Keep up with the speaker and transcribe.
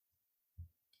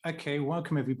Okay,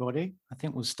 welcome everybody. I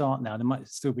think we'll start now. There might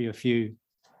still be a few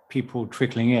people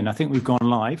trickling in. I think we've gone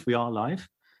live. We are live.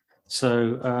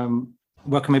 So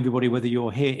welcome everybody, whether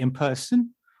you're here in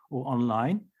person or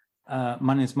online.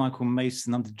 My name is Michael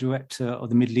Mason. I'm the director of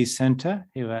the Middle East Centre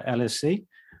here at LSE.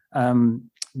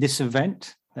 This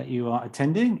event that you are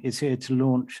attending is here to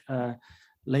launch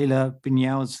Layla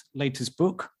Binyal's latest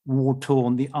book, War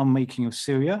Torn: The Unmaking of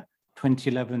Syria,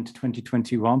 2011 to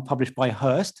 2021, published by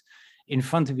Hurst. In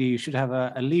front of you, you should have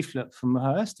a leaflet from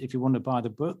Hurst if you want to buy the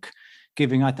book,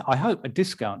 giving, I hope, a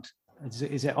discount.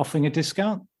 Is it offering a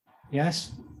discount?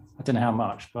 Yes? I don't know how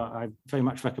much, but I very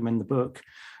much recommend the book.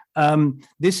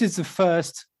 This is the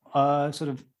first sort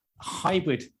of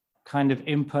hybrid kind of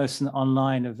in-person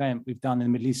online event we've done in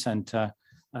the Middle East Centre.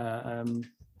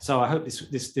 So I hope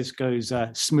this goes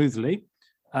smoothly.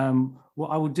 What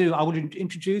I will do, I will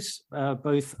introduce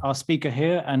both our speaker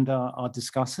here and our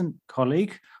discussant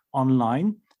colleague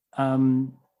online.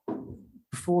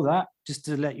 Before that, just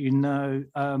to let you know,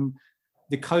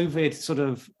 the COVID sort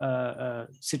of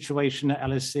situation at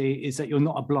LSE is that you're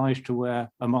not obliged to wear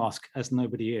a mask, as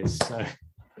nobody is. So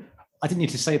I didn't need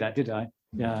to say that, did I?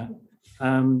 Yeah.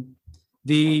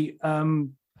 The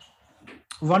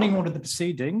running order of the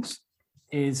proceedings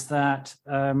is that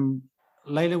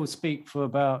Layla will speak for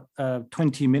about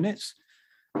 20 minutes.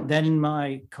 Then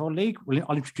my colleague,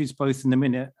 I'll introduce both in a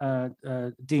minute,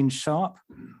 Dean Sharp,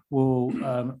 will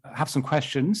have some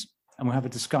questions and we'll have a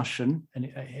discussion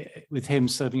with him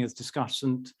serving as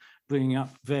discussant, bringing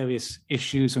up various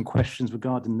issues and questions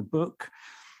regarding the book.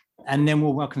 And then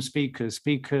we'll welcome speakers.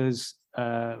 Speakers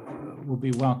will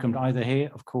be welcomed either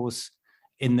here, of course,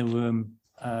 in the room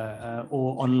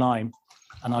or online.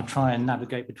 And I'll try and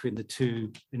navigate between the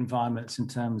two environments in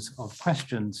terms of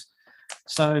questions.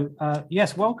 So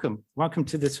yes, welcome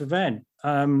to this event.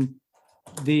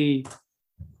 This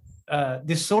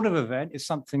sort of event is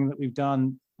something that we've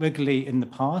done regularly in the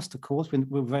past, of course.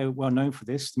 We're very well known for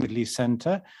this, the Middle East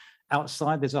Centre.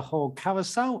 Outside, there's a whole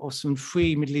carousel of some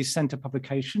free Middle East Centre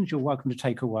publications you're welcome to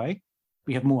take away.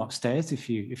 We have more upstairs if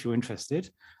you're interested.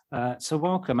 So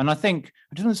welcome. And I think,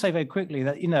 I just want to say very quickly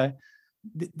that, you know,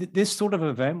 this sort of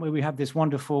event where we have this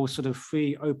wonderful sort of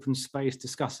free open space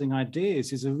discussing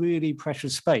ideas is a really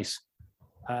precious space.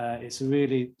 It's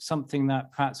really something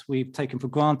that perhaps we've taken for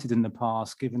granted in the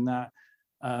past, given that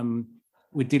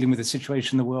we're dealing with a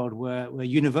situation in the world where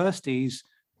universities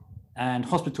and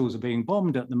hospitals are being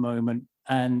bombed at the moment,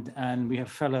 and we have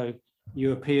fellow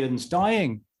Europeans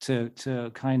dying to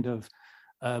kind of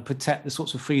protect the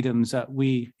sorts of freedoms that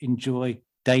we enjoy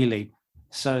daily.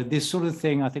 So this sort of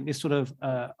thing, I think this sort of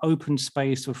open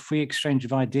space or free exchange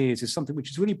of ideas is something which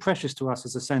is really precious to us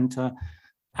as a centre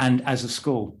and as a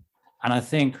school. And I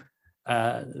think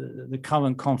the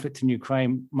current conflict in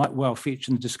Ukraine might well feature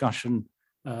in the discussion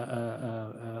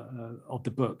of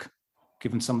the book,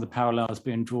 given some of the parallels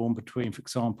being drawn between, for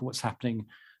example, what's happening in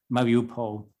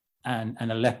Mariupol and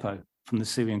Aleppo from the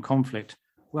Syrian conflict.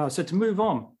 Well, so to move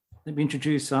on, let me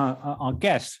introduce our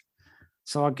guest.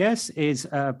 So our guest is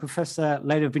Professor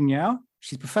Layla Binyal.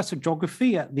 She's Professor of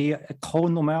Geography at the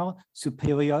École Normale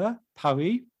Supérieure,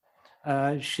 Paris.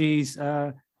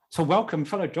 So welcome,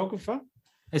 fellow geographer.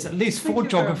 There's at least 4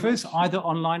 geographers, either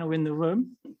online or in the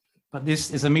room. But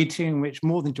this is a meeting in which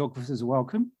more than geographers are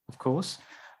welcome, of course.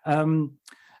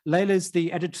 Layla is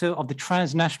the editor of the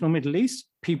Transnational Middle East,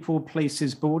 People,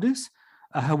 Places, Borders.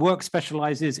 Her work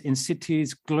specializes in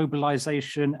cities,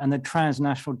 globalization, and the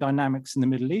transnational dynamics in the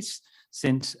Middle East.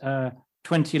 Since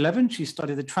 2011, she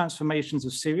studied the transformations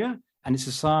of Syria and its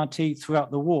society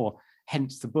throughout the war,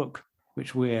 hence the book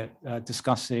which we're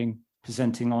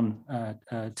presenting on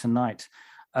tonight.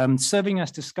 Serving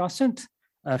as discussant,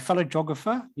 fellow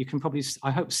geographer, you can probably,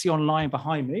 I hope, see online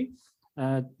behind me,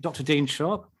 Dr. Dean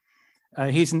Sharp.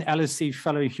 He's an LSE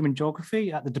Fellow in Human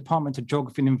Geography at the Department of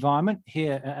Geography and Environment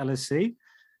here at LSE.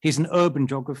 He's an urban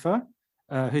geographer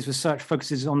whose research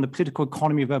focuses on the political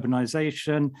economy of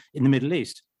urbanization in the Middle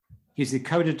East. He's the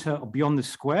co-editor of Beyond the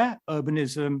Square,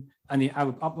 Urbanism and the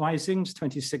Arab Uprisings,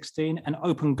 2016, and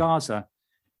Open Gaza,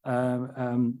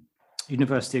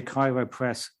 University of Cairo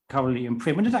Press, currently in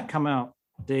print. When did that come out,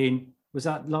 Dean? Was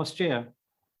that last year?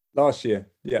 Last year,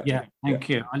 yeah. Yeah, thank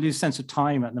you. I lose sense of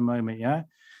time at the moment, yeah?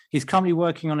 He's currently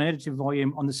working on an edited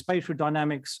volume on the spatial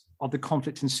dynamics of the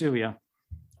conflict in Syria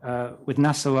with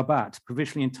Nasser Rabat,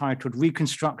 provisionally entitled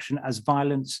Reconstruction as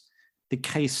Violence, the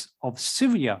Case of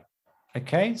Syria.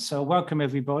 Okay, so welcome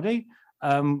everybody.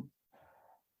 The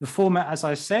format, as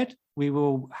I said, we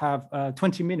will have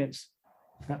 20 minutes,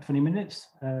 about 20 minutes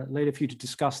later for you to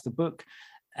discuss the book,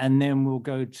 and then we'll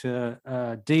go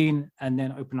to Dean and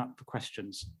then open up for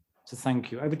questions. to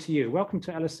thank you. Over to you. Welcome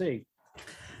to LSE.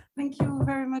 Thank you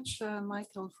very much,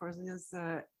 Michael, for these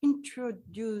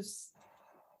introducing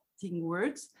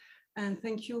words. And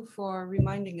thank you for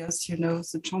reminding us,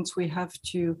 the chance we have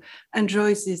to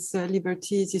enjoy this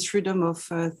liberty, this freedom of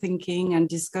thinking and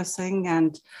discussing,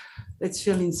 and let's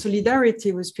feel in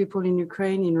solidarity with people in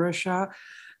Ukraine, in Russia,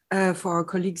 for our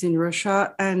colleagues in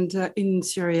Russia and in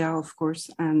Syria, of course,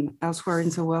 and elsewhere in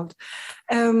the world.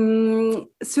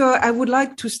 So I would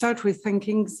like to start with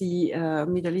thanking the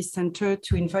Middle East Center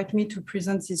to invite me to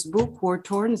present this book, War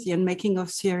Torn, The Unmaking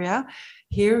of Syria,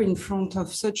 here in front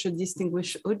of such a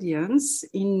distinguished audience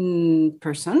in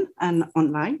person and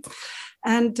online.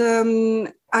 And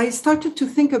I started to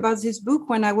think about this book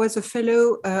when I was a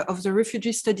fellow of the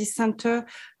Refugee Studies Center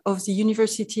of the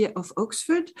University of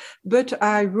Oxford, but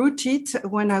I wrote it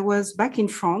when I was back in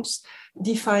France,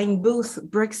 defying both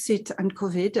Brexit and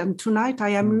COVID. And tonight I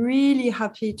am really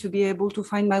happy to be able to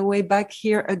find my way back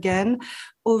here again,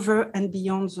 over and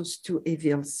beyond those two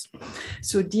evils.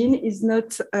 So Dean is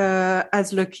not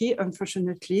as lucky,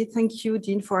 unfortunately. Thank you,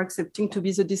 Dean, for accepting to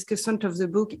be the discussant of the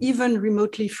book, even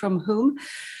remotely from home.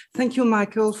 Thank you,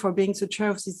 Michael, for being the chair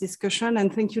of this discussion.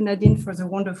 And thank you, Nadine, for the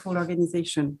wonderful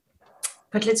organization.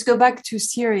 But let's go back to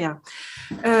Syria.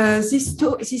 This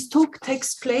talk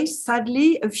takes place,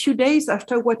 sadly, a few days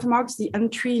after what marks the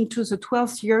entry into the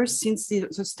 12th year since the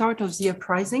start of the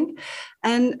uprising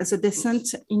and the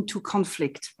descent into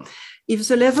conflict. If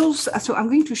the levels, so I'm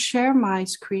going to share my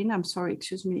screen. I'm sorry,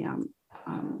 excuse me, I'm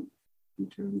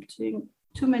interrupting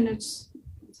 2 minutes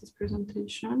this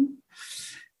presentation,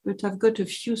 but I've got a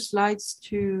few slides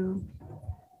to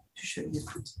show you.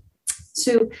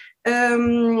 So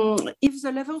if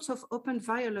the levels of open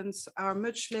violence are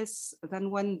much less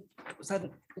than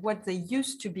what they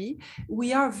used to be,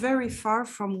 we are very far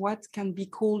from what can be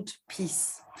called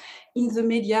peace. In the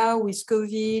media, with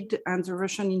COVID and the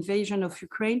Russian invasion of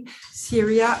Ukraine,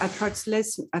 Syria attracts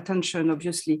less attention,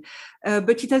 obviously.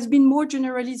 But it has been more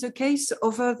generally the case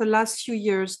over the last few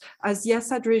years, as the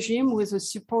Assad regime, with the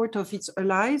support of its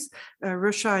allies,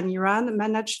 Russia and Iran,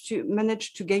 managed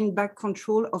to gain back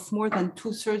control of more than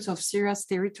 2/3 of Syria's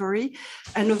territory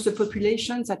and of the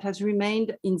population that has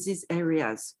remained in these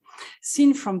areas.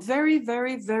 Seen from very,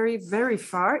 very, very, very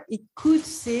far, it could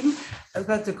seem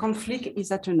that the conflict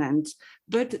is at an end,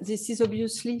 but this is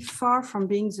obviously far from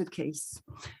being the case.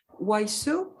 Why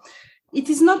so? It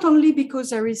is not only because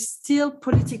there is still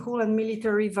political and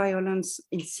military violence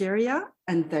in Syria,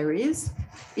 and there is.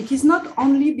 It is not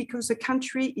only because the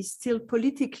country is still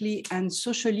politically and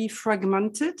socially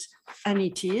fragmented, and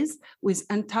it is, with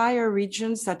entire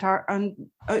regions that are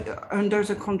under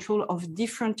the control of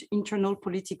different internal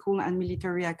political and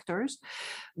military actors,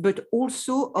 but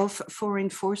also of foreign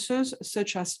forces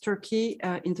such as Turkey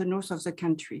in the north of the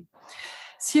country.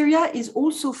 Syria is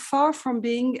also far from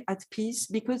being at peace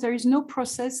because there is no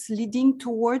process leading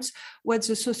towards what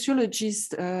the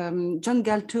sociologist John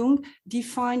Galtung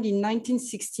defined in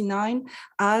 1969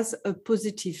 as a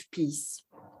positive peace.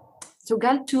 So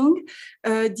Galtung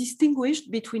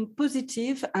distinguished between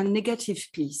positive and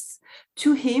negative peace.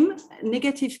 To him,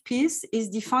 negative peace is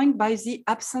defined by the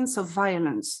absence of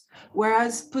violence,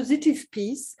 whereas positive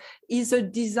peace is a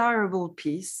desirable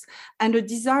peace, and a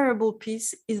desirable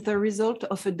peace is the result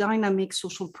of a dynamic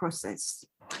social process.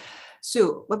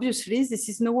 So obviously, this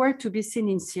is nowhere to be seen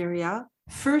in Syria.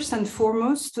 First and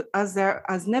foremost, as there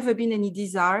has never been any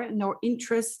desire nor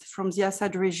interest from the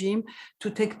Assad regime to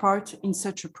take part in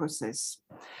such a process.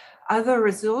 As a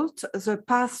result, the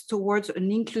path towards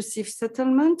an inclusive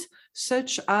settlement,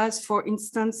 such as, for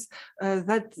instance,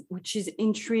 that which is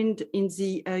enshrined in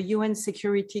the UN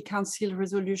Security Council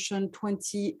Resolution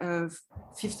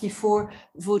 2054,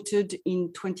 voted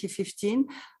in 2015,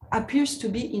 appears to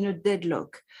be in a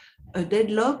deadlock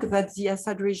that the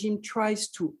Assad regime tries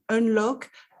to unlock,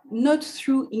 not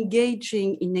through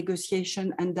engaging in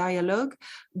negotiation and dialogue,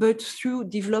 but through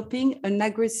developing an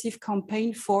aggressive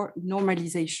campaign for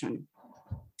normalization.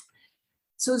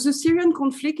 So the Syrian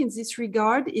conflict in this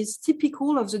regard is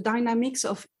typical of the dynamics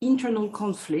of internal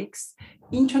conflicts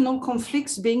being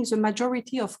the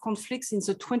majority of conflicts in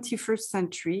the 21st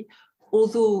century,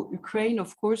 although Ukraine,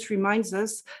 of course, reminds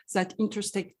us that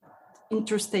interstate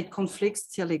conflicts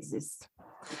still exist.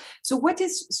 So what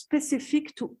is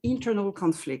specific to internal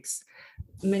conflicts?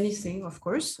 Many things, of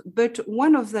course, but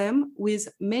one of them with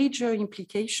major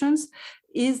implications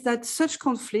is that such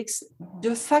conflicts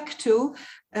de facto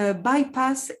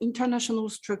bypass international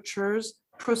structures,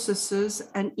 processes,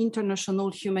 and international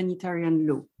humanitarian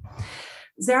law.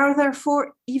 There are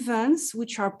therefore events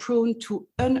which are prone to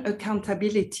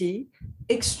unaccountability,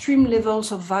 extreme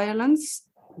levels of violence,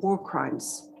 war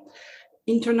crimes.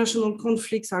 International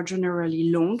conflicts are generally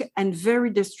long and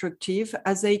very destructive,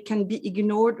 as they can be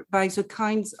ignored by the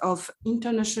kinds of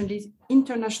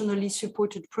internationally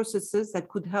supported processes that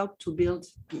could help to build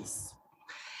peace.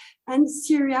 And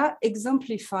Syria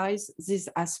exemplifies these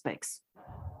aspects.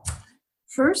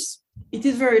 First, it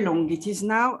is very long. It is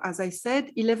now, as I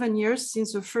said, 11 years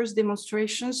since the first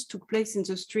demonstrations took place in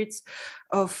the streets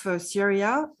of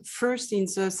Syria, first in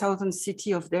the southern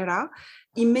city of Deraa,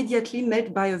 immediately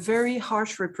met by a very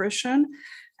harsh repression,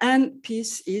 and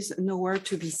peace is nowhere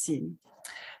to be seen.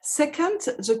 Second,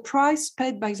 the price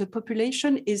paid by the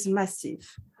population is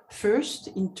massive. First,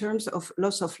 in terms of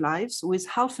loss of lives, with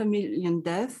 500,000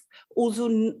 deaths,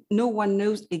 although no one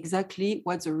knows exactly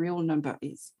what the real number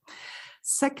is.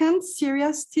 Second,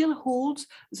 Syria still holds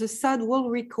the sad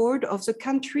world record of the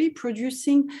country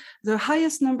producing the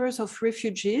highest numbers of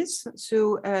refugees.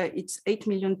 So it's 8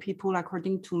 million people,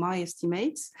 according to my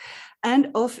estimates, and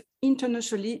of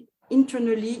internally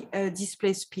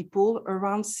displaced people,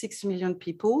 around 6 million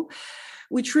people,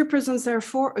 which represents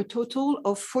therefore a total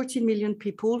of 40 million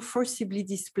people forcibly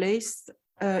displaced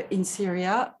in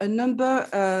Syria, a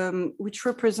number which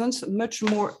represents much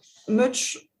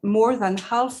more than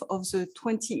half of the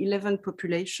 2011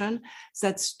 population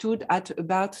that stood at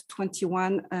about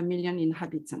 21 million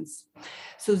inhabitants.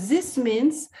 So this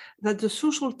means that the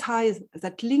social ties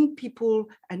that link people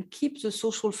and keep the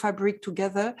social fabric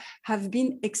together have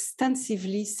been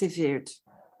extensively severed.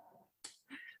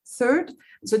 Third,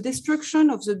 the destruction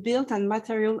of the built and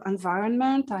material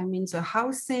environment, I mean the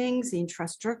housing, the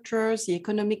infrastructures, the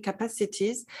economic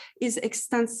capacities, is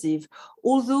extensive,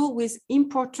 although with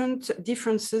important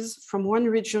differences from one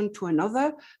region to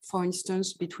another, for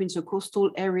instance, between the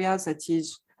coastal areas that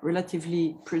is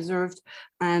relatively preserved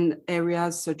and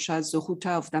areas such as the Ghouta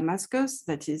of Damascus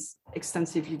that is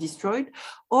extensively destroyed,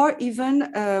 or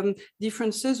even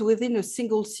differences within a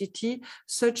single city,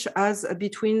 such as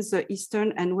between the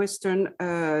eastern and western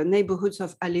neighborhoods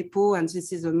of Aleppo. And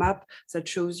this is a map that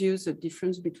shows you the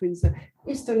difference between the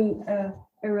eastern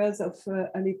areas of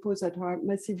Aleppo that are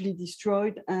massively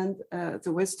destroyed and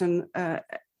the western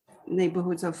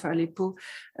neighborhoods of Aleppo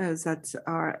that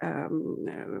are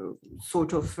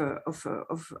sort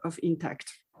of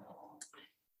intact.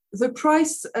 The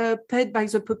price paid by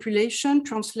the population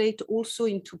translates also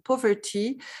into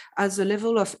poverty, as the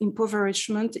level of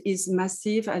impoverishment is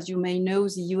massive. As you may know,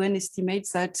 the UN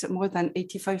estimates that more than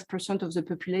 85% of the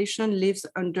population lives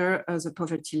under the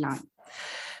poverty line.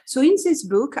 So in this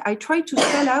book, I try to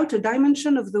spell out a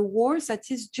dimension of the war that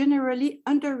is generally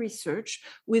under-researched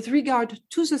with regard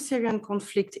to the Syrian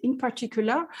conflict in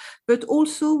particular, but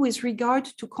also with regard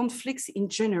to conflicts in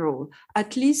general,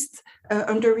 at least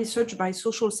under-researched by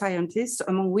social scientists,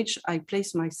 among which I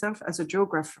place myself as a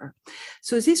geographer.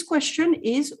 So this question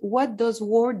is, what does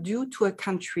war do to a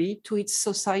country, to its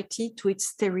society, to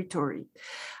its territory?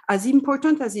 As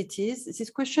important as it is, this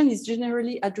question is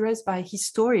generally addressed by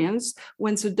historians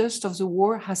when the dust of the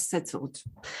war has settled.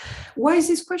 Why is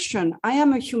this question? I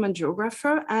am a human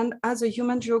geographer, and as a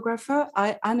human geographer,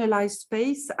 I analyze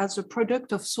space as a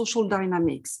product of social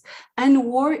dynamics. And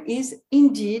war is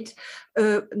indeed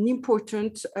an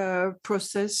important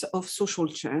process of social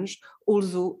change,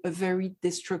 although a very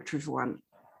destructive one.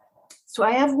 So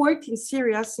I have worked in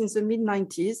Syria since the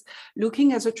mid-90s,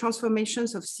 looking at the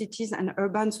transformations of cities and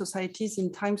urban societies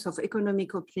in times of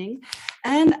economic opening,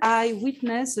 and I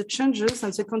witnessed the changes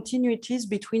and the continuities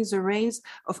between the reigns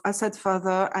of Assad's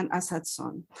father and Assad's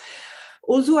son.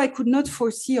 Although I could not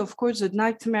foresee, of course, the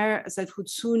nightmare that would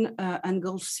soon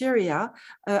engulf Syria,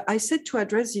 I set to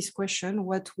address this question,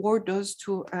 what war does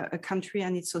to a country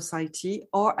and its society,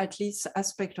 or at least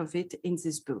aspect of it in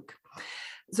this book.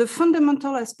 The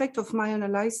fundamental aspect of my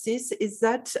analysis is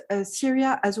that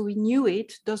Syria, as we knew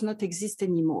it, does not exist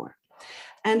anymore.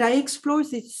 And I explore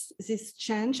this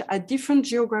change at different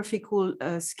geographical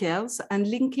scales and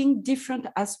linking different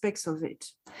aspects of it.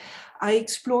 I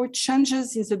explore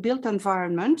changes in the built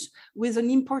environment with an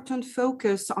important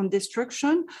focus on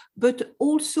destruction, but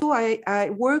also I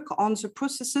work on the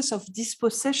processes of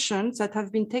dispossession that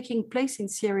have been taking place in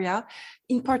Syria,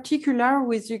 in particular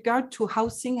with regard to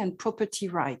housing and property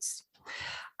rights.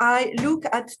 I look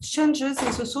at changes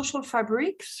in the social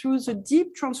fabric through the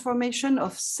deep transformation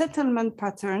of settlement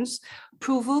patterns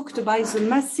provoked by the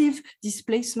massive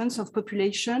displacements of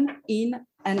population in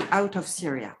and out of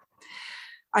Syria.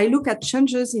 I look at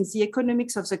changes in the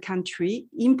economics of the country,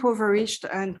 impoverished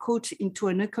and caught into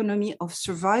an economy of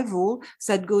survival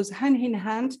that goes hand in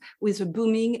hand with a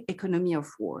booming economy of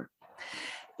war.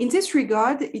 In this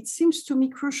regard, it seems to me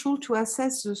crucial to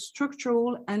assess the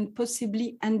structural and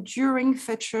possibly enduring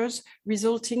features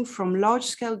resulting from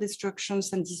large-scale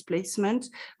destructions and displacement,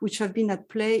 which have been at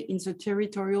play in the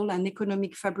territorial and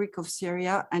economic fabric of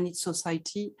Syria and its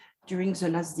society during the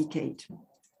last decade.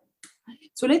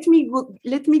 So let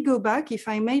me go back, if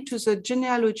I may, to the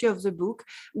genealogy of the book,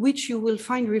 which you will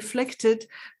find reflected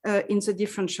in the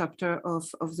different chapter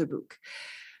of the book.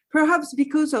 Perhaps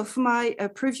because of my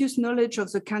previous knowledge of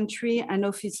the country and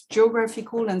of its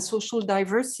geographical and social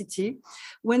diversity,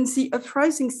 when the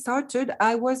uprising started,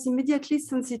 I was immediately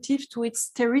sensitive to its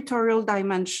territorial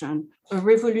dimension, a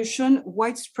revolution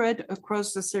widespread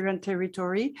across the Syrian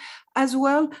territory, as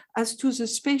well as to the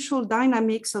spatial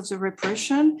dynamics of the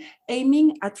repression,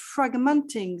 aiming at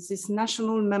fragmenting this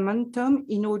national momentum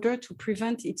in order to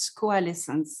prevent its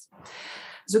coalescence.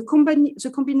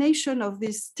 The combination of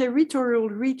this territorial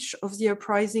reach of the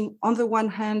uprising on the one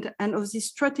hand and of this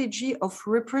strategy of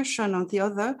repression on the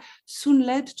other soon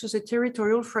led to the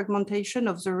territorial fragmentation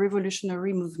of the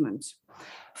revolutionary movement.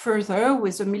 Further,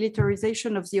 with the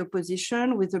militarization of the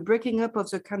opposition, with the breaking up of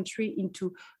the country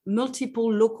into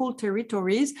multiple local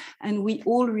territories, and we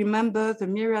all remember the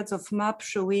myriads of maps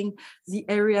showing the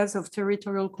areas of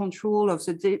territorial control of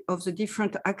the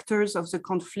different actors of the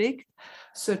conflict,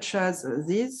 such as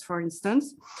this, for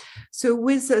instance. So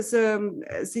with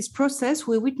this process,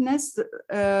 we witnessed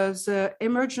the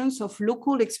emergence of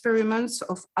local experiments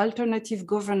of alternative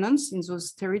governance in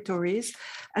those territories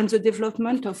and the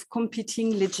development of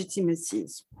competing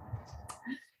legitimacies.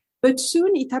 But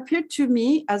soon it appeared to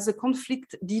me, as the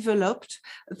conflict developed,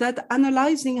 that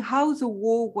analyzing how the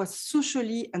war was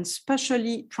socially and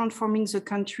spatially transforming the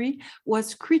country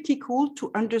was critical to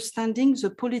understanding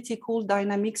the political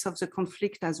dynamics of the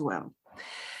conflict as well.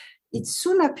 It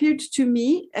soon appeared to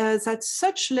me that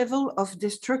such level of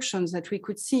destructions that we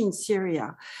could see in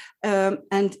Syria,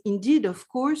 and indeed, of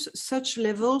course, such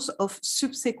levels of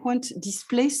subsequent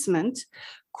displacement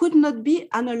could not be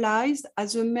analyzed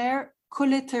as a mere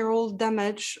collateral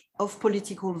damage of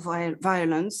political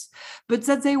violence, but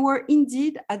that they were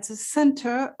indeed at the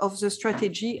center of the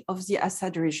strategy of the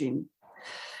Assad regime.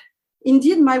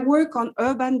 Indeed, my work on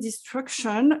urban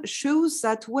destruction shows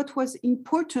that what was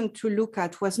important to look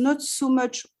at was not so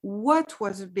much what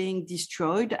was being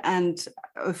destroyed, and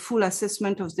a full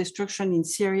assessment of destruction in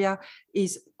Syria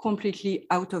is completely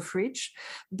out of reach,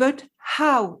 but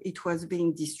how it was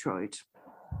being destroyed.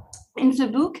 In the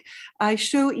book, I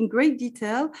show in great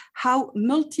detail how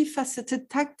multifaceted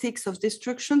tactics of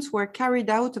destructions were carried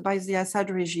out by the Assad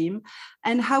regime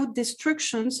and how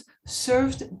destructions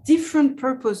served different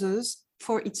purposes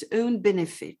for its own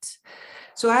benefit.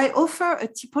 So I offer a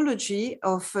typology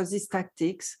of these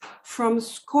tactics, from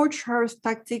scorched earth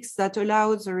tactics that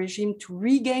allow the regime to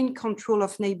regain control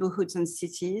of neighborhoods and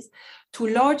cities, to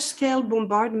large-scale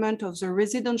bombardment of the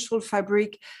residential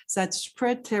fabric that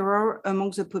spread terror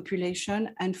among the population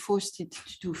and forced it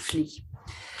to flee.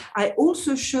 I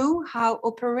also show how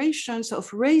operations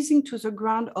of razing to the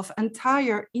ground of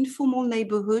entire informal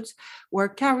neighborhoods were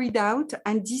carried out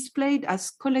and displayed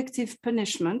as collective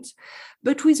punishment,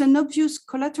 but with an obvious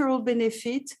collateral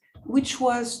benefit, which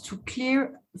was to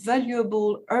clear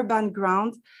valuable urban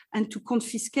ground and to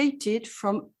confiscate it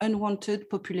from unwanted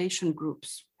population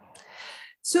groups.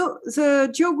 So the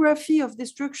geography of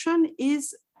destruction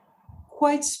is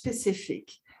quite specific.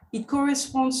 It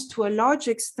corresponds to a large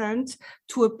extent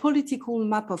to a political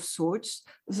map of sorts,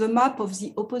 the map of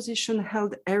the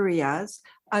opposition-held areas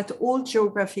at all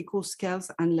geographical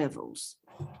scales and levels.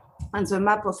 And the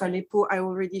map of Aleppo I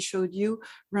already showed you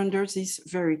renders this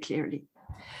very clearly.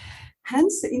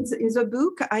 Hence, in the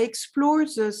book, I explore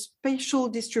the spatial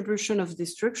distribution of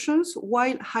destructions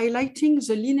while highlighting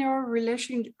the linear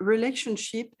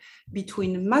relationship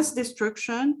between mass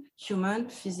destruction, human,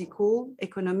 physical,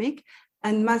 economic,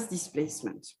 and mass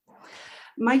displacement.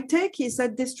 My take is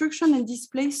that destruction and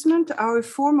displacement are a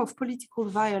form of political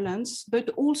violence, but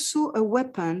also a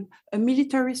weapon, a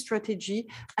military strategy,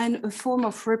 and a form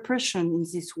of repression in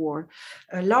this war,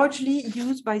 largely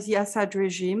used by the Assad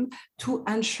regime to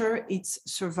ensure its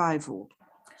survival.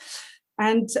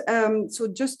 And so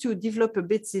just to develop a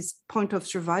bit this point of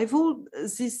survival,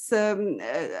 this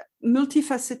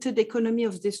multifaceted economy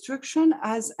of destruction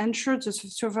has ensured the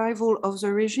survival of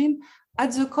the regime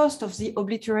at the cost of the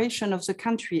obliteration of the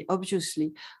country,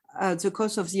 obviously, at the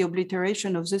cost of the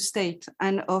obliteration of the state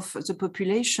and of the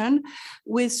population,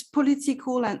 with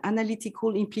political and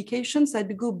analytical implications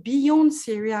that go beyond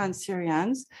Syria and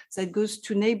Syrians, that goes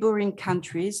to neighboring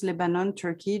countries, Lebanon,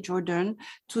 Turkey, Jordan,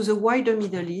 to the wider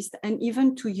Middle East, and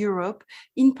even to Europe,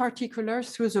 in particular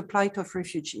through the plight of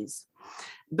refugees.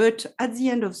 But at the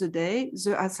end of the day,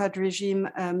 the Assad regime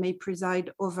may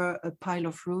preside over a pile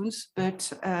of ruins,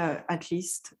 but at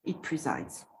least it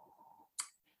presides.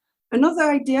 Another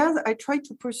idea that I try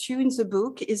to pursue in the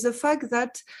book is the fact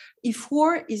that if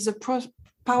war is a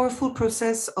powerful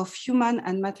process of human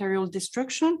and material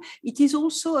destruction, it is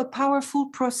also a powerful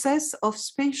process of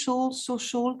spatial,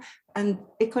 social, and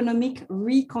economic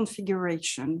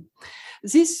reconfiguration.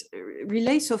 This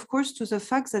relates, of course, to the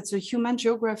fact that the human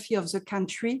geography of the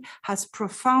country has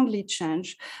profoundly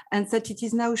changed and that it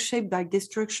is now shaped by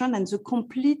destruction and the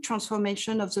complete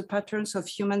transformation of the patterns of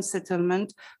human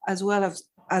settlement as well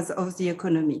as of the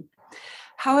economy.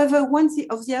 However, one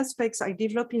of the aspects I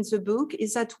develop in the book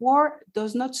is that war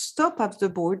does not stop at the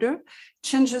border,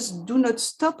 changes do not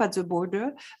stop at the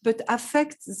border, but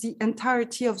affect the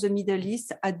entirety of the Middle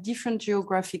East at different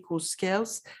geographical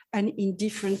scales and in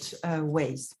different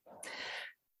ways.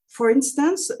 For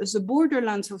instance, the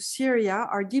borderlands of Syria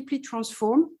are deeply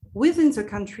transformed within the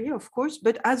country, of course,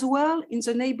 but as well in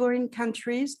the neighboring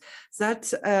countries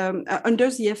that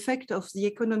under the effect of the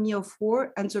economy of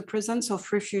war and the presence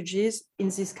of refugees in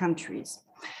these countries.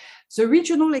 The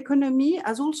regional economy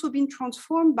has also been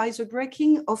transformed by the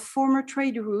breaking of former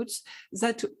trade routes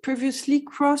that previously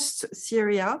crossed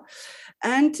Syria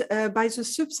and by the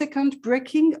subsequent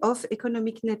breaking of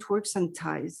economic networks and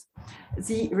ties.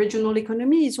 The regional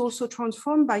economy is also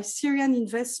transformed by Syrian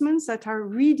investments that are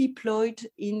redeployed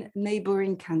in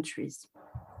neighboring countries.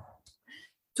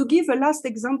 To give a last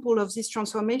example of this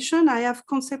transformation, I have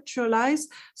conceptualized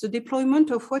the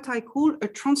deployment of what I call a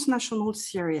transnational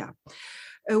Syria.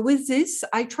 With this,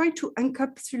 I try to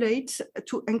encapsulate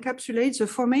the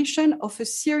formation of a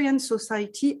Syrian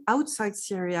society outside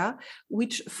Syria,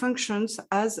 which functions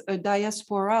as a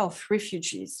diaspora of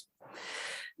refugees.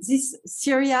 This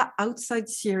Syria outside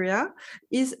Syria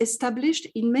is established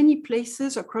in many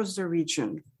places across the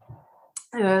region.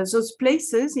 Those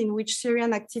places in which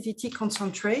Syrian activity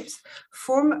concentrates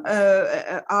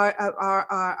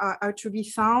are to be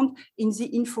found in the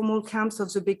informal camps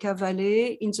of the Bekaa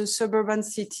Valley, in the suburban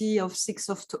city of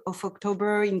 6th of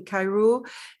October in Cairo,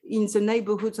 in the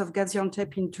neighborhoods of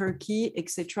Gaziantep in Turkey,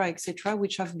 etc.,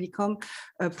 which have become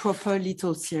proper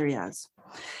little Syrias.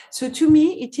 So to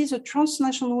me, it is a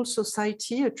transnational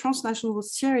society, a transnational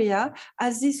Syria,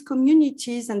 as these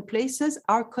communities and places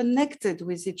are connected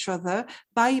with each other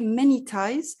by many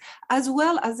ties, as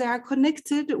well as they are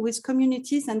connected with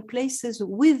communities and places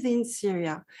within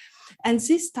Syria. And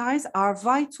these ties are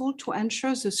vital to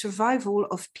ensure the survival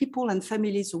of people and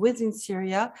families within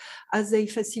Syria as they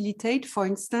facilitate, for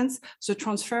instance, the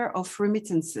transfer of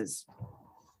remittances.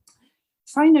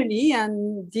 Finally,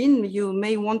 and Dean, you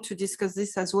may want to discuss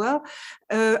this as well,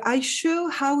 I show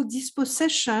how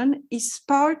dispossession is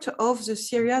part of the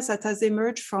Syria that has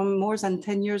emerged from more than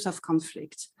 10 years of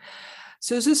conflict.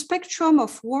 So the spectrum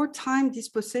of wartime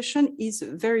dispossession is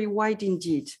very wide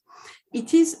indeed.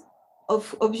 It is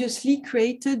obviously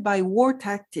created by war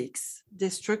tactics.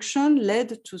 Destruction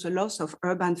led to the loss of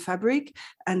urban fabric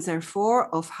and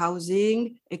therefore of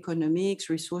housing, economics,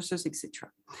 resources, etc.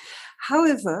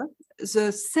 However,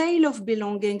 the sale of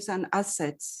belongings and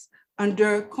assets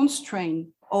under constraint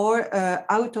or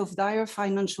out of dire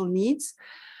financial needs,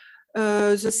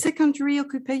 the secondary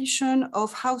occupation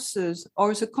of houses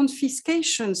or the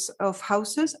confiscations of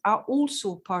houses are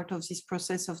also part of this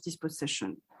process of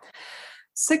dispossession.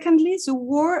 Secondly, the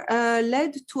war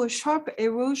led to a sharp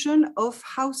erosion of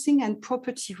housing and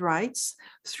property rights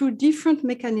through different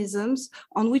mechanisms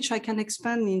on which I can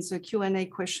expand in the Q&A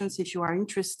questions if you are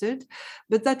interested,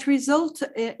 but that result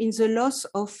in the loss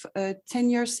of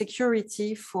 10-year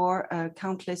security for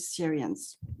countless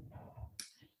Syrians.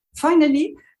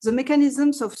 Finally, the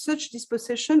mechanisms of such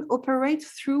dispossession operate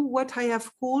through what I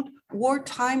have called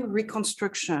wartime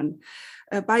reconstruction.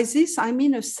 By this, I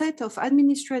mean a set of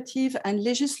administrative and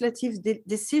legislative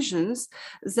decisions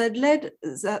that led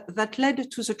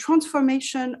to the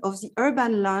transformation of the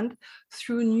urban land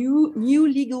through new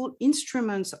legal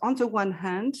instruments on the one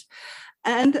hand,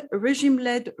 and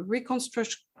regime-led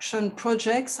reconstruction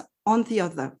projects on the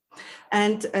other.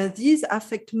 And these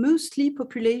affect mostly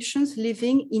populations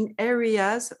living in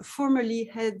areas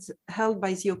formerly held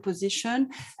by the opposition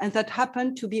and that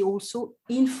happen to be also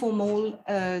informal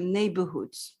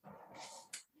neighborhoods.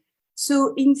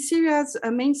 So in Syria's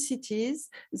main cities,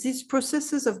 these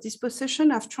processes of dispossession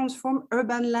have transformed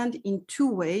urban land in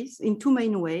two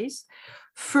main ways.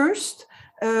 First,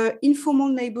 informal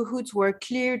neighborhoods were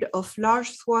cleared of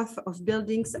large swaths of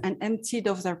buildings and emptied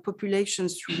of their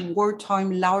populations through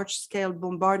wartime large-scale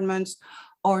bombardments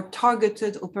or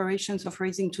targeted operations of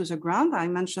razing to the ground. I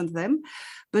mentioned them.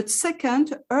 But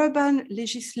second, urban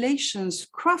legislations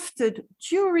crafted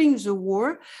during the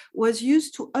war was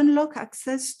used to unlock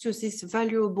access to this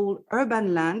valuable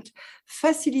urban land,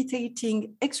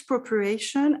 facilitating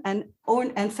expropriation and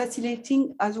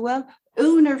facilitating as well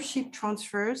ownership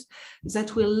transfers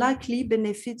that will likely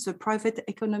benefit the private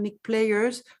economic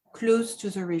players close to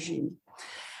the regime.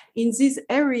 In these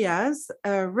areas,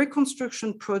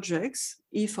 reconstruction projects,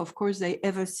 if of course they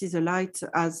ever see the light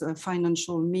as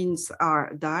financial means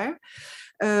are dire,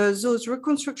 those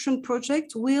reconstruction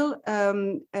projects will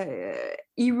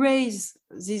erase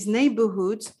these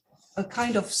neighborhoods a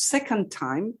kind of second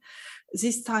time,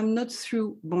 this time not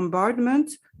through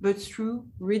bombardment, but through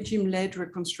regime-led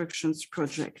reconstructions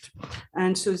project.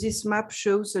 And so this map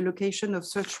shows the location of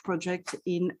such project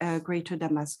in Greater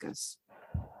Damascus.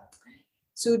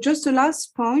 So just the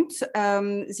last point,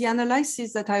 the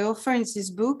analysis that I offer in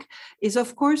this book is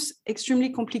of course extremely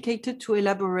complicated to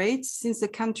elaborate since the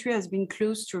country has been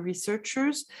closed to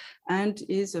researchers and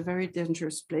is a very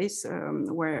dangerous place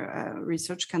where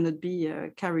research cannot be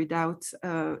carried out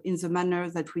in the manner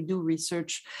that we do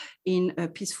research in a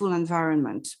peaceful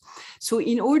environment. So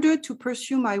in order to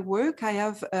pursue my work, I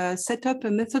have set up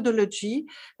a methodology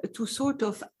to sort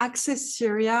of access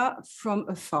Syria from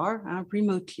afar,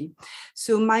 remotely.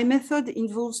 So my method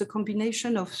involves a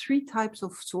combination of three types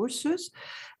of sources.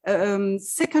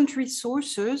 Secondary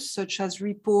sources such as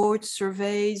reports,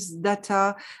 surveys,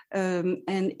 data,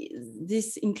 and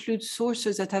this includes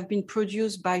sources that have been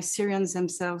produced by Syrians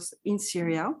themselves in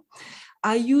Syria.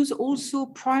 I use also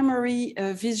primary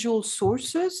visual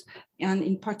sources, and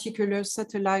in particular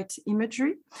satellite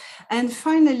imagery. And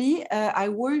finally, I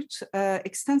worked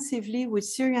extensively with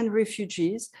Syrian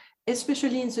refugees,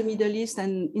 especially in the Middle East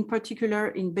and in particular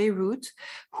in Beirut,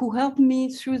 who helped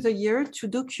me through the year to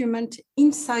document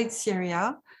inside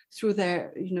Syria through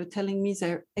their, telling me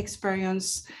their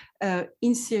experience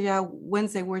in Syria when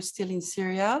they were still in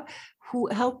Syria, who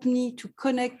helped me to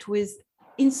connect with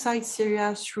inside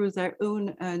Syria through their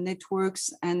own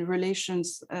networks and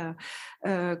relations,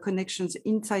 connections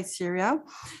inside Syria.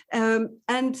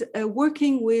 And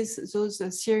working with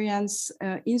those Syrians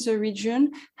in the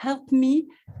region helped me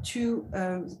to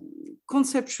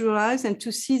conceptualize and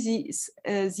to see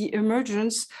the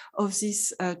emergence of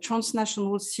this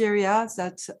transnational Syria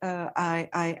that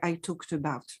I talked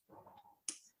about.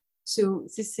 So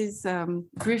this is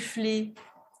briefly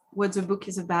what the book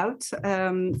is about.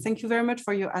 Thank you very much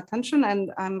for your attention,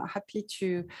 and I'm happy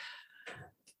to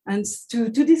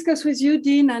discuss with you,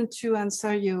 Dean, and to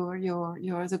answer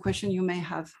the question you may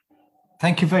have.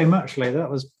 Thank you very much, Leila. That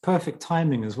was perfect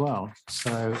timing as well.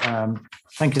 So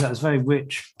thank you. That was very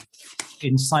rich,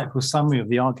 insightful summary of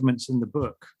the arguments in the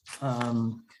book.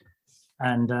 I'll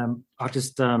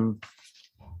just, I'm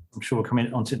sure we'll come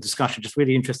onto discussion. Just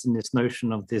really interested in this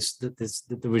notion of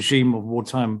the regime of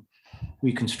wartime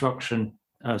reconstruction,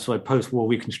 post-war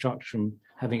reconstruction,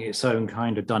 having its own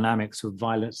kind of dynamics of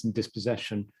violence and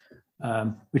dispossession,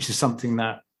 which is something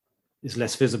that is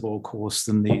less visible, of course,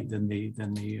 than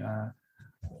the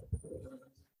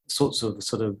sorts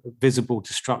of visible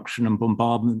destruction and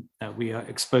bombardment that we are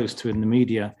exposed to in the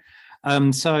media.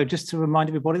 So just to remind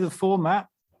everybody, the format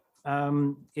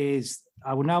is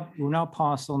I will now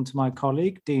pass on to my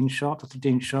colleague, Dean Sharp, Dr.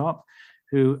 Dean Sharp,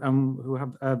 who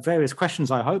have various questions,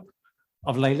 I hope,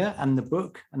 of Leila and the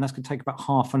book, and that's going to take about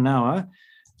half an hour.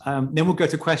 Then we'll go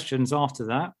to questions after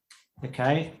that,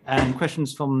 okay? And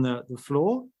questions from the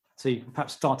floor, so you can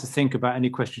perhaps start to think about any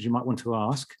questions you might want to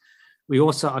ask.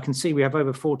 I can see we have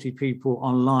over 40 people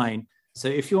online. So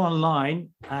if you're online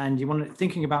and you want to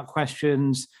thinking about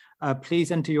questions,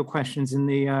 please enter your questions in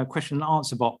the question and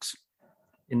answer box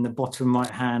in the bottom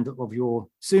right hand of your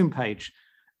Zoom page,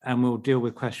 and we'll deal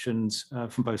with questions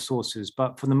from both sources.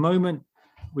 But for the moment,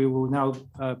 we will now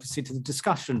proceed to the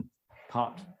discussion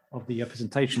part of the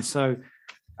presentation. So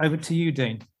over to you,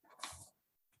 Dean.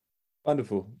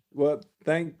 Wonderful. Well,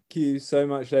 thank you so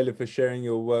much, Leila, for sharing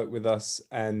your work with us,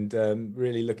 and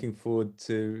really looking forward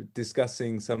to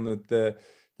discussing some of the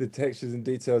textures and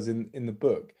details in the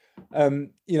book.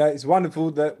 It's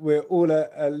wonderful that we're all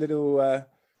a little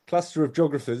cluster of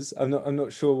geographers. I'm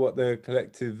not sure what the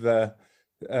collective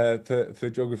for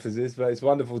geographers is, but it's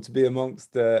wonderful to be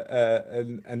amongst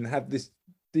and have this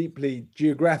deeply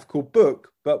geographical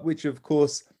book, but which of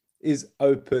course is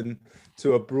open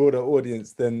to a broader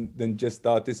audience than just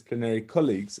our disciplinary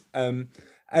colleagues.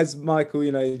 As Michael,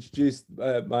 introduced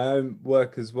my own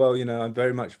work as well. I'm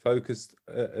very much focused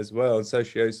as well on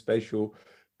socio-spatial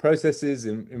processes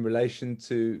in relation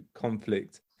to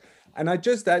conflict. And I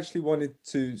just actually wanted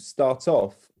to start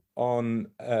off on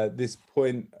this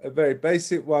point, a very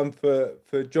basic one for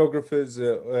geographers,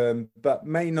 but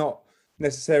may not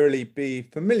necessarily be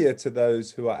familiar to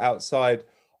those who are outside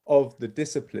of the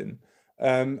discipline.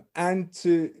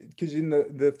 Because in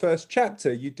the first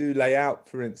chapter, you do lay out,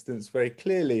 for instance, very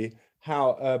clearly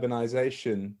how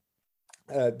urbanization,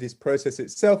 this process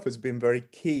itself, has been very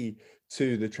key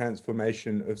to the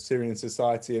transformation of Syrian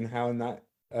society, and how in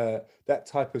that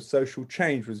type of social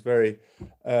change was very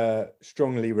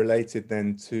strongly related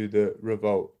then to the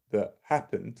revolt that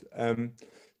happened.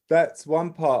 That's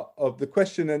one part of the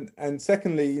question. And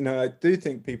secondly, I do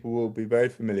think people will be very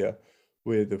familiar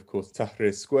with, of course,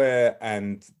 Tahrir Square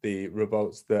and the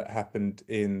revolts that happened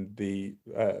in the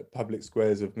public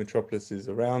squares of metropolises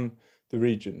around the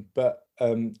region. But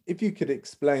if you could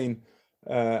explain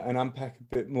and unpack a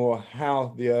bit more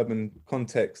how the urban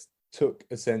context took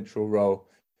a central role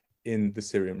in the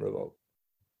Syrian revolt.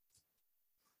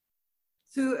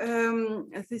 So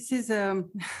this is a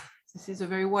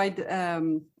very wide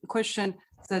question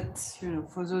that,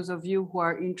 for those of you who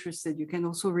are interested, you can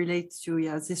also relate to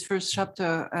this first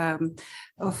chapter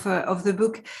of the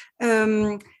book.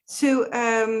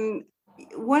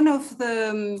 One of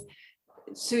the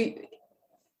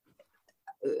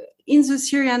in the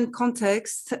Syrian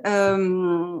context,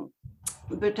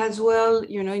 but as well,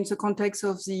 in the context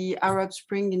of the Arab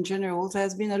Spring in general, there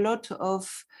has been a lot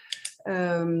of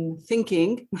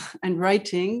thinking and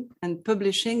writing and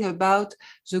publishing about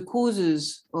the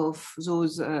causes of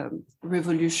those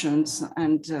revolutions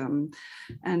and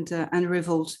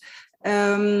revolts.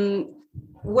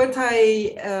 What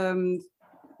I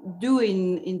do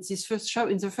in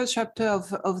the first chapter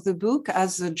of the book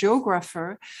as a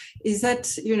geographer is that,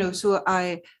 so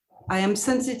I am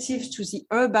sensitive to the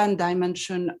urban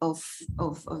dimension of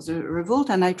the revolt,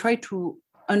 and I try to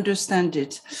understand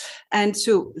it. And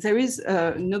so there is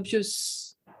an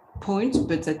obvious point,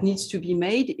 but that needs to be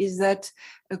made, is that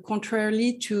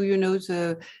contrarily to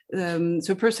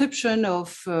the perception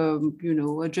of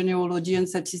a general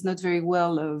audience that is not very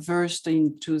well versed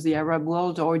into the Arab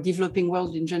world or developing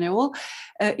world in general,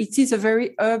 it is a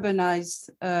very urbanized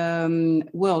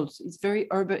world. It's very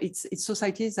urban. It's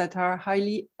societies that are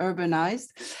highly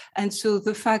urbanized, and so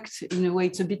the fact, in a way,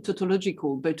 it's a bit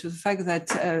tautological, but the fact that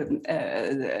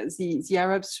the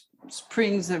Arab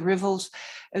Springs revolts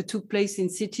took place in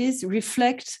cities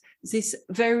reflect this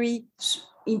very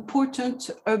important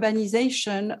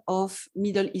urbanization of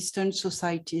Middle Eastern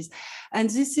societies. And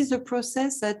this is a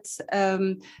process that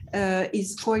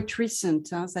is quite recent,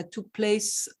 that took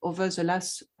place over the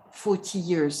last 40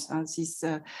 years, this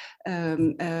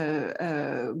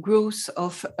growth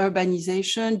of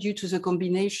urbanization due to the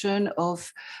combination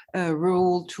of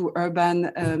rural to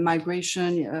urban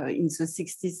migration in the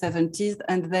 60s, 70s,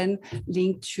 and then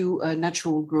linked to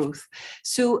natural growth.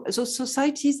 So those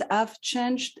societies have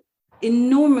changed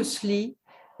enormously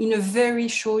in a very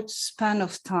short span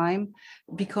of time,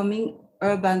 becoming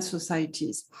urban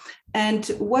societies. And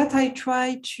what I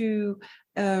try to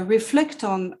reflect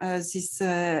on this,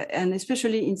 and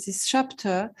especially in this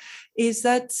chapter, is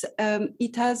that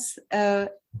it has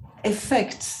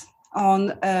effects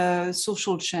on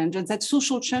social change, and that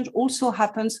social change also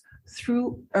happens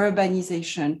through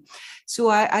urbanization. So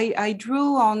I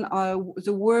draw on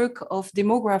the work of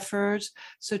demographers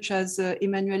such as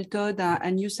Emmanuel Todd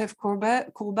and Youssef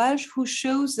Kourbaj, who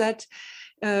shows that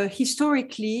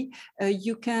historically,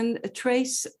 you can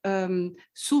trace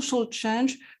social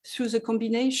change through the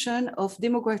combination of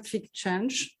demographic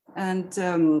change and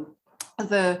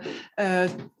the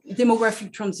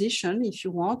demographic transition, if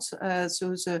you want.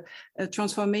 So the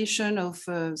transformation of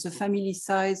the family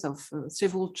size of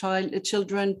several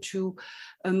children to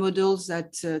models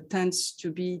that tends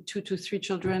to be 2 to 3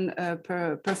 children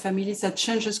per family, that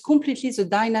changes completely the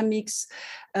dynamics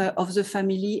of the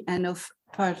family and of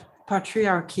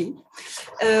patriarchy.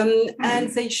 And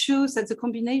they show that the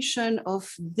combination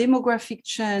of demographic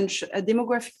change,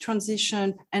 demographic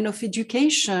transition, and of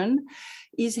education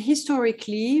is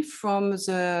historically, from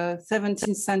the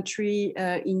 17th century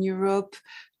in Europe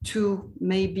to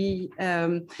maybe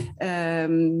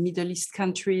Middle East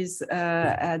countries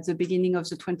at the beginning of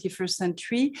the 21st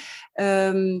century,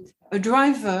 a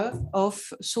driver of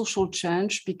social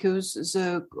change, because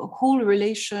the whole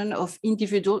relation of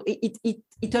individual,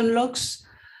 it unlocks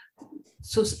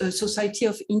a society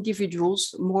of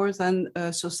individuals more than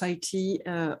a society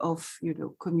of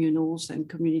communals and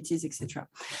communities, etc.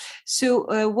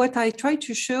 So what I try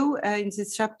to show in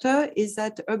this chapter is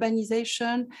that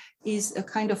urbanization is a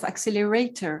kind of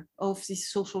accelerator of this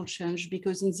social change,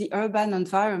 because in the urban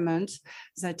environment,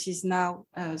 that is now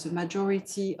the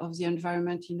majority of the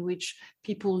environment in which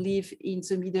people live in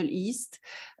the Middle East,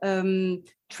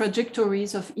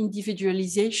 trajectories of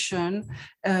individualization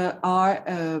are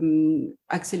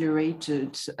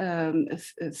accelerated,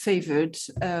 favored,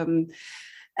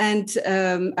 and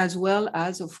as well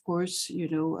as, of course,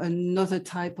 another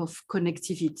type of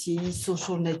connectivity,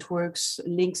 social networks,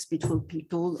 links between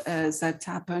people that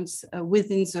happens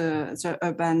within the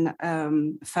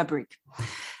urban fabric.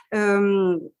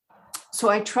 So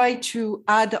I try to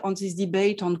add on this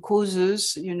debate on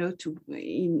causes,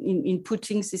 in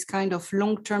putting this kind of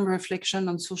long-term reflection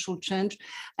on social change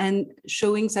and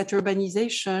showing that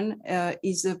urbanization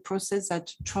is a process that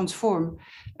transforms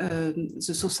the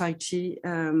society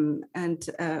and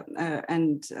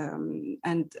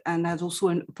has also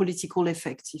a political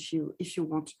effect, if you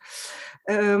want.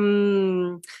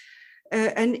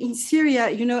 And in Syria,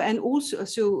 and also,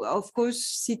 so of course,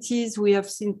 cities, we have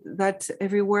seen that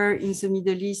everywhere in the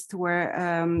Middle East where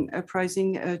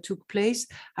uprising took place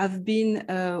have been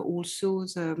also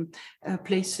the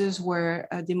places where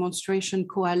a demonstration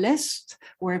coalesced,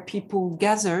 where people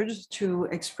gathered to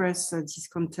express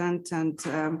discontent and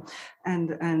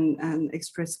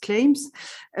express claims.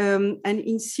 And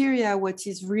in Syria, what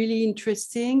is really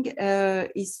interesting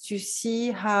is to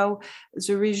see how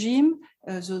the regime,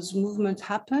 those movements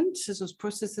happened, those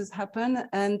processes happened,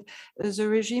 and the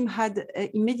regime had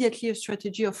immediately a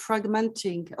strategy of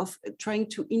fragmenting, of trying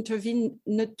to intervene,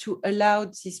 not to allow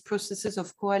these processes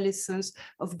of coalescence,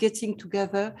 of getting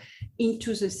together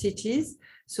into the cities.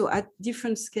 So at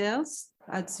different scales,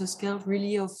 at the scale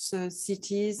really of the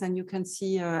cities, and you can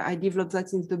see, I developed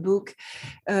that in the book,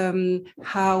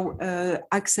 how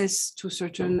access to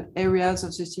certain areas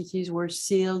of the cities were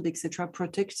sealed, etc.,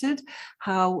 protected,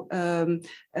 how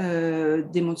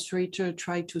demonstrators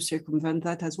tried to circumvent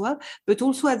that as well, but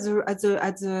also at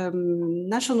the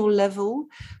national level,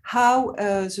 how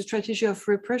the strategy of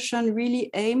repression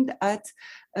really aimed at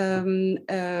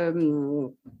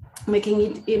making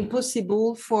it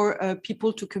impossible for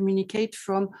people to communicate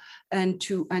from and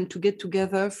to get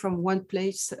together from one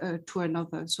place to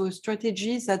another. So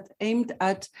strategies that aimed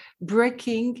at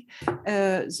breaking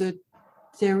the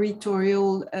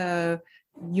territorial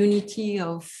unity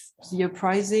of the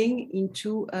uprising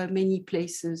into many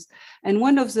places. And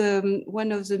one of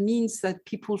the means that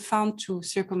people found to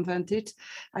circumvent it,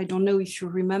 I don't know if you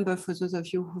remember, for those of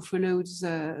you who followed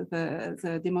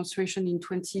the demonstration in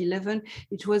 2011,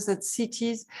 it was that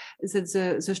cities, that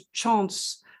the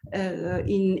chants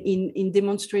in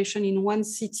demonstration in one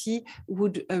city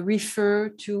would refer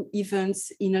to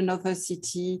events in another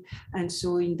city. And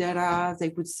so in Dara, they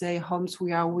would say, Homs,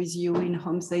 we are with you. In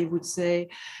Homs, they would say,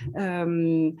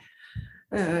 another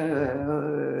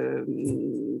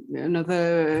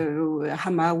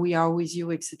Hama, we are with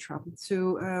you, etc.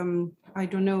 So I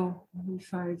don't know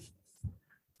if I've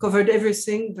covered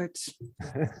everything, but...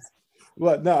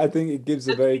 Well, no, I think it gives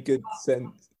a very good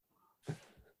sense.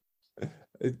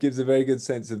 It gives a very good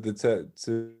sense of the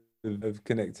of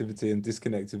connectivity and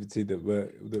disconnectivity that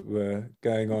were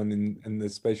going on in the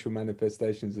spatial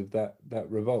manifestations of that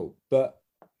revolt. But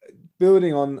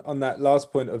building on that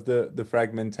last point of the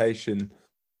fragmentation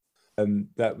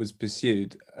that was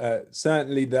pursued,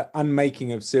 certainly the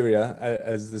unmaking of Syria,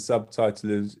 as the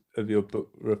subtitle of your book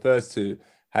refers to,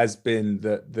 has been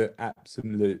the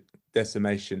absolute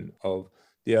decimation of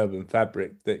the urban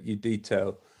fabric that you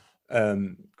detail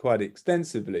quite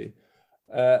extensively,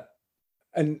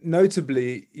 and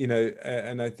notably,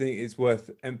 and I think it's worth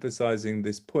emphasizing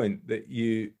this point that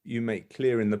you make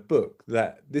clear in the book,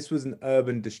 that this was an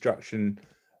urban destruction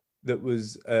that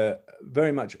was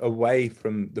very much away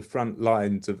from the front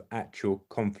lines of actual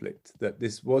conflict, that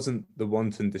this wasn't the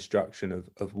wanton destruction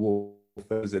of war, it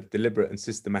was a deliberate and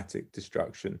systematic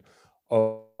destruction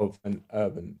of an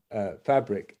urban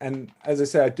fabric. And as I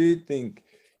say, I do think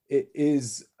it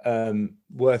is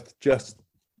worth just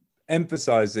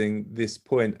emphasizing this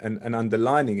point and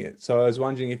underlining it. So I was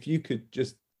wondering if you could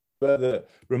just further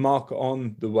remark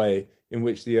on the way in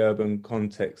which the urban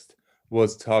context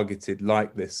was targeted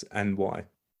like this and why.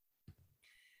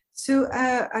 So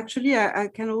actually, I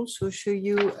can also show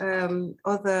you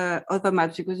other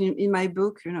maps, because in my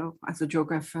book, as a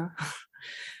geographer,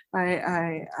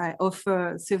 I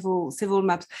offer several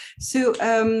maps. So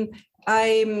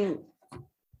I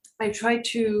try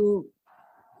to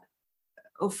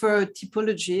offer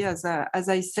typology, as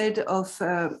I said, of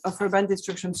urban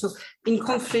destruction. So in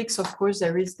conflicts, of course,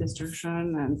 there is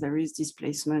destruction and there is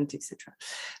displacement, etc.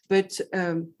 But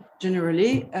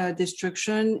generally,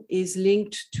 destruction is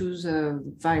linked to the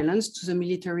violence, to the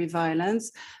military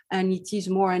violence, and it is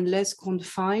more and less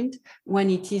confined when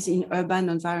it is in urban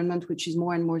environment, which is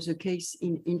more and more the case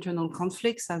in internal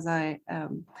conflicts, as I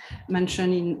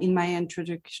mentioned in my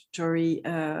introductory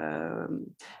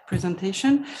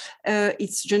presentation.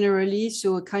 It's generally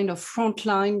so a kind of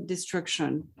frontline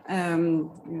destruction,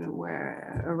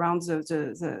 where around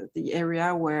the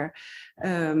area where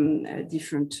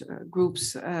different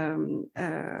groups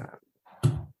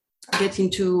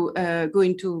go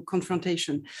into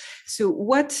confrontation. So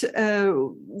what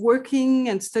working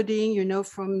and studying,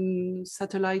 from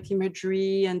satellite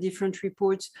imagery and different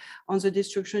reports on the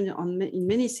destruction in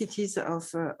many cities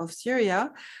of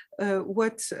Syria,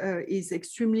 what is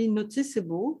extremely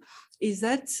noticeable is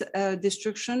that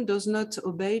destruction does not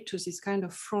obey to this kind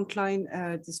of frontline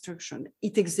destruction.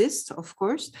 It exists, of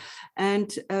course,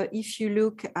 and if you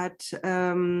look at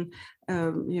the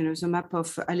map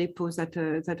of Aleppo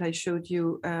that I showed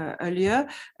you earlier,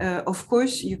 of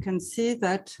course, you can see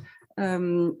that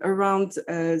around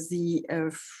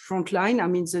the front line, I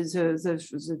mean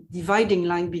the dividing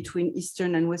line between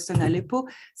eastern and western Aleppo,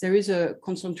 there is a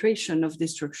concentration of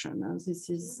destruction. This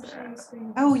is.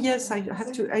 Oh yes, I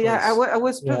have to. I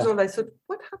was puzzled. Yeah. I thought,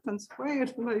 what happens? Why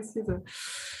don't I see the?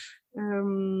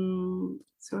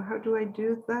 So how do I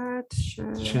do that?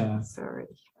 Sure. Sorry.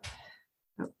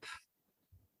 Up.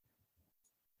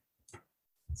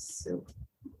 So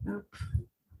up.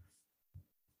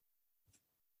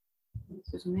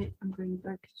 Excuse me, I'm going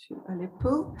back to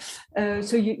Aleppo.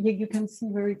 So you can see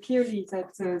very clearly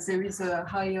that there is a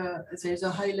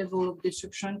high level of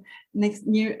destruction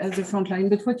near the front line.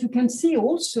 But what you can see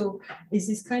also is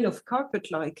this kind of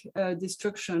carpet-like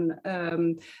destruction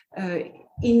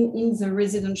in the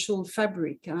residential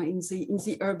fabric, in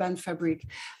the urban fabric,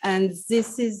 and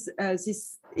this is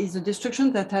a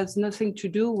destruction that has nothing to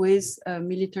do with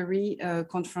military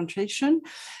confrontation,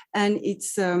 and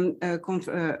it's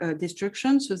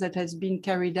destruction so that has been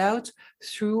carried out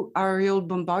through aerial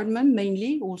bombardment,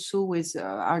 mainly also with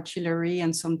artillery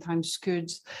and sometimes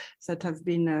Scuds that have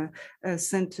been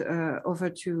sent over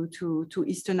to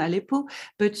eastern Aleppo.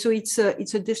 But so it's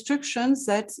a destruction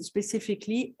that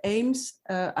specifically aims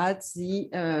at the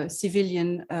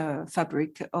civilian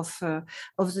fabric of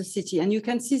the city, and you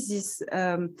can see this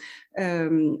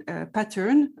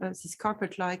pattern, this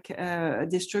carpet-like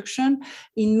destruction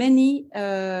in many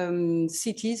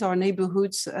cities or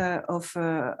neighborhoods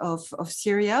of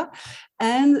Syria,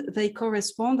 and they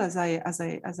correspond, as I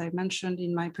mentioned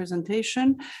in my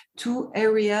presentation, to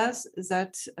areas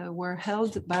that were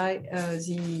held by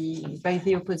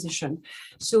the opposition.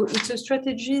 So it's a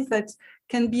strategy that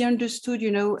can be understood,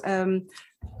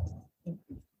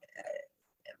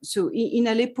 so in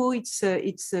Aleppo, it's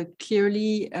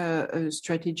clearly a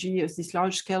strategy of this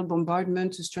large-scale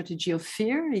bombardment, a strategy of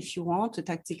fear, if you want, a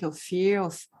tactic of fear,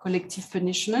 of collective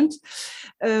punishment.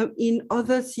 In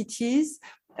other cities,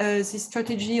 this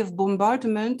strategy of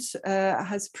bombardment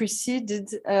has preceded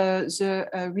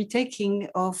the retaking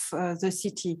of the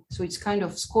city. So it's kind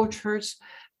of scorched earth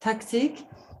tactic.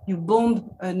 You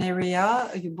bomb an area,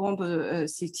 you bomb a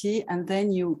city, and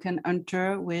then you can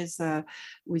enter with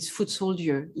foot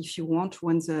soldier if you want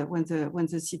when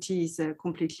the city is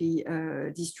completely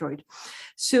destroyed.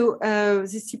 So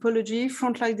this typology,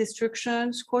 frontline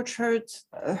destruction, scorched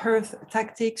earth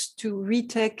tactics to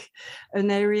retake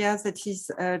an area that is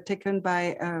taken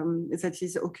by that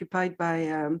is occupied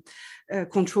by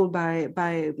controlled by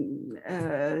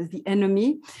the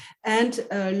enemy, and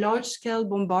large-scale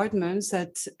bombardments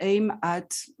that aim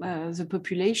at the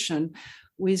population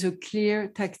with a clear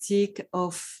tactic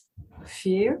of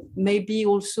fear. Maybe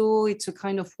also it's a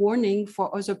kind of warning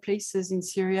for other places in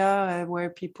Syria where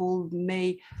people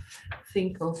may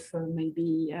think of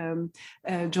maybe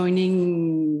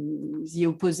joining the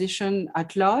opposition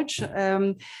at large. So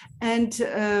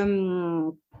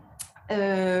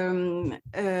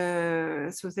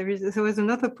there was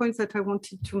another point that I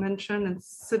wanted to mention, and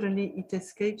suddenly it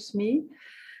escapes me.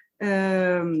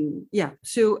 I'm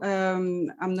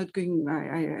not going.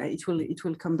 It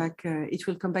will come back. It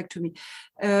will come back to me.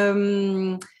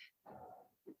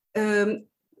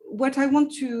 What I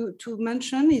want to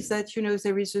mention is that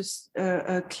there is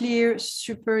a clear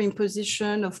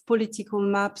superimposition of political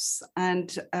maps and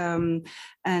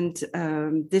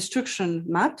destruction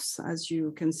maps, as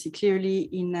you can see clearly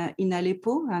in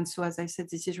Aleppo. And so, as I said,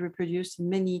 this is reproduced in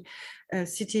many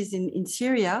cities in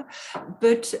Syria.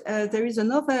 But there is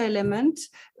another element,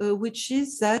 which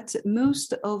is that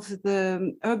most of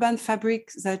the urban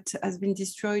fabric that has been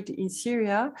destroyed in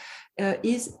Syria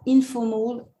is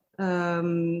informal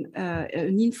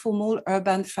an informal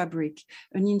urban fabric.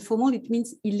 An informal, it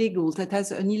means illegal, that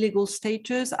has an illegal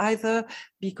status, either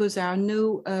because there are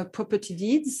no property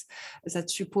deeds that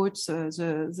supports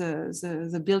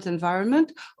the built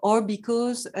environment, or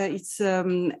because it's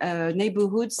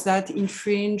neighborhoods that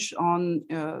infringe on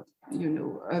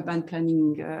urban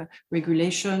planning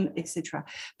regulation, etc.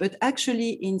 But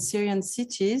actually in Syrian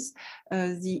cities,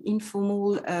 the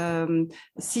informal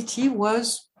city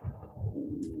was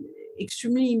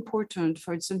extremely important.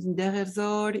 For instance, in Deir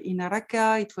ez-Zor, in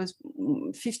Raqqa, it was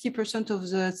 50% of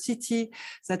the city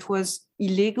that was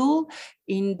illegal.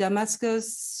 In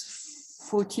Damascus,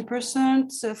 40%,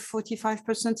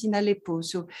 45% in Aleppo.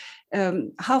 So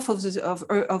half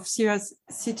of Syria's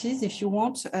cities, if you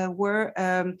want, were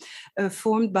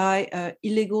formed by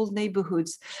illegal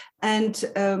neighborhoods. And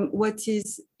what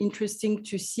is interesting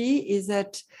to see is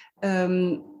that,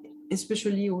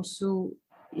 especially also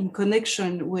in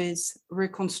connection with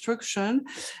reconstruction,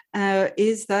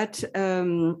 is that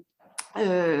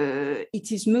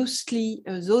it is mostly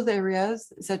those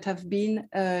areas that have been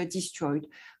destroyed.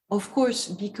 Of course,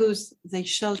 because they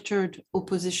sheltered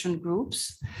opposition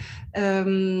groups,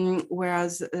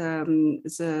 whereas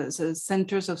the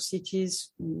centers of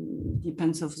cities,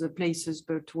 depends of the places,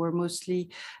 but were mostly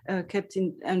kept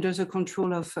under the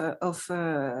control of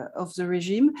the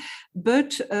regime.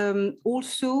 But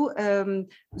also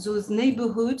those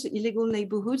neighborhoods, illegal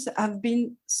neighborhoods, have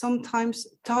been sometimes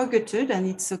targeted, and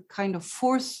it's a kind of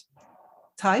fourth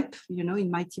type, in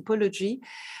my typology,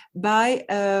 by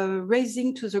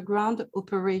razing to the ground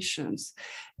operations.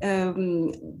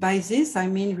 By this, I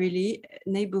mean really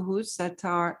neighborhoods that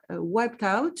are wiped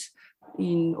out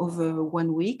in over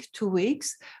 1 week, 2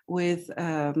 weeks, with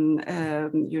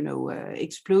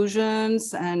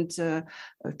explosions and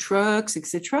trucks,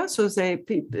 etc. So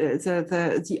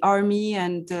the army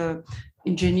and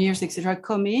engineers, etc.,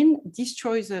 come in,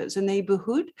 destroy the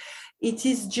neighborhood. It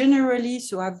is generally,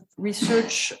 so I've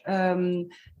researched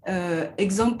different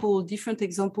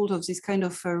examples of this kind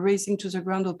of razing to the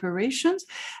ground operations.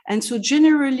 And so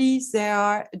generally they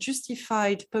are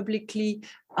justified publicly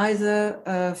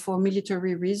either for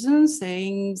military reasons,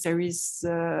 saying there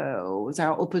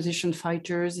are opposition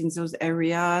fighters in those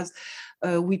areas,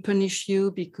 we punish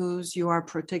you because you are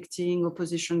protecting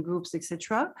opposition groups,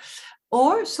 etc.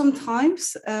 Or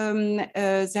sometimes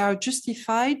they are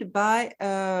justified by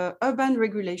urban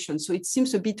regulation. So it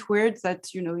seems a bit weird that,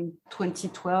 in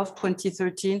 2012,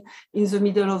 2013, in the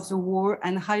middle of the war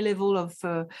and high level of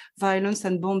violence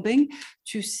and bombing,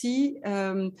 to see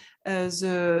the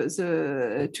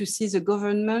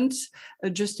government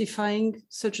justifying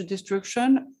such a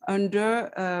destruction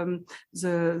under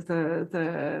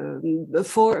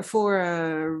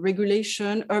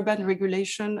regulation, urban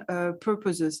regulation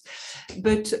purposes.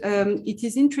 But it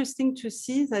is interesting to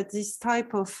see that this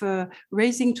type of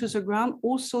razing to the ground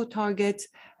also target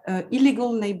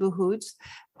illegal neighborhoods.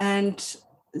 And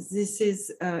this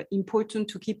is important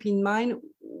to keep in mind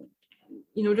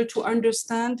in order to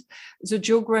understand the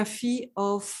geography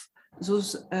of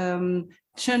those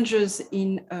changes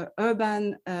in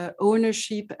urban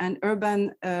ownership and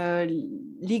urban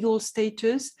legal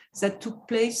status that took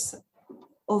place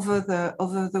over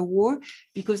the war,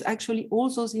 because actually all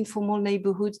those informal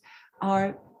neighborhoods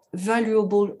are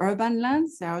valuable urban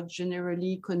lands. They are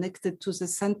generally connected to the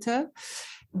center.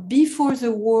 Before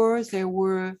the war, there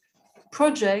were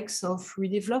projects of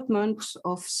redevelopment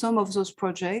of some of those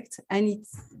projects, and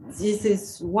this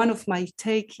is one of my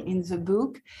take in the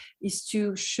book, is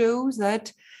to show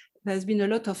that there's been a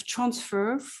lot of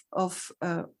transfer of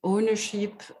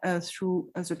ownership through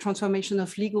the transformation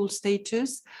of legal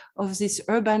status of this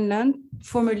urban land,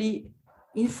 formerly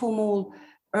informal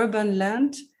urban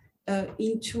land,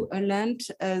 into a land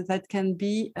that can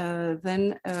be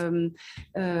then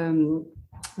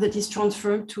that is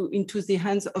transferred into the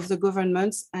hands of the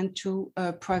governments and to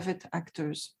private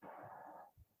actors.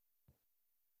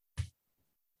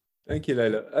 Thank you,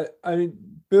 Leila. I mean,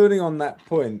 building on that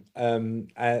point,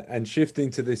 and shifting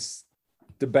to this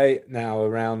debate now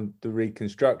around the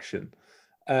reconstruction,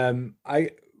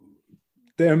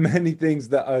 there are many things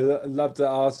that I'd love to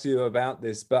ask you about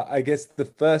this, but I guess the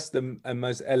first and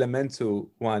most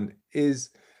elemental one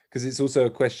is, because it's also a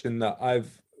question that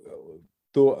I've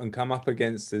thought and come up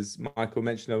against, as Michael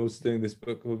mentioned, I'm also doing this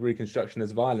book called Reconstruction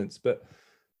as Violence, but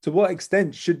to what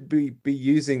extent should we be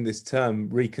using this term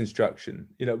reconstruction?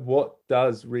 What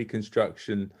does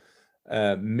reconstruction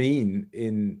mean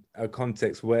in a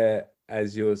context where,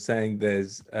 as you're saying,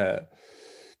 there's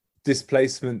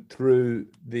displacement through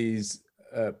these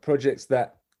projects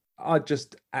that are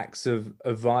just acts of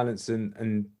violence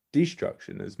and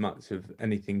destruction as much of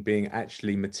anything being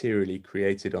actually materially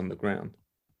created on the ground.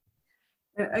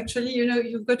 Actually,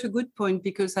 you've got a good point,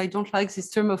 because I don't like this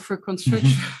term of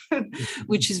reconstruction,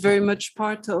 which is very much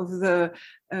part of the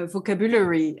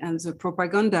vocabulary and the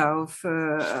propaganda of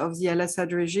the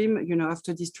Al-Assad regime.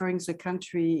 After destroying the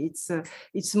country,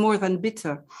 it's more than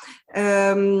bitter.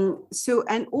 And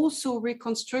also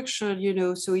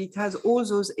reconstruction, so it has all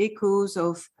those echoes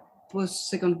of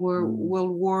post-Second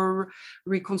World War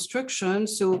reconstruction.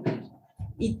 So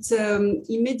it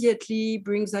immediately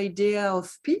brings idea of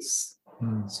peace.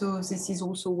 So this is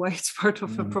also why it's part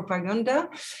of a propaganda.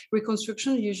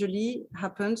 Reconstruction usually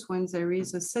happens when there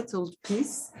is a settled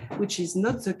peace, which is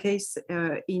not the case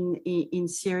in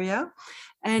Syria.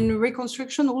 And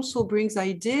reconstruction also brings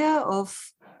idea of,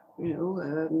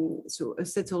 so a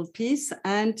settled peace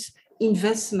and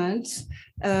investment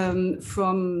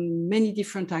from many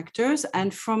different actors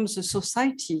and from the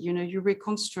society. You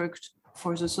reconstruct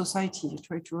for the society, you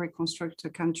try to reconstruct a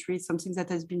country, something that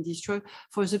has been destroyed,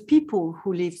 for the people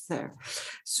who live there.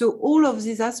 So all of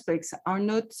these aspects are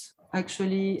not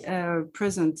actually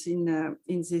present in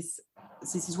this.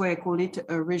 This is why I call it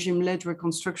a regime-led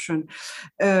reconstruction.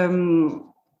 There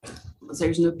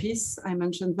is no peace, I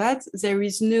mentioned that. There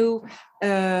is no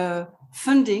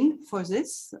funding for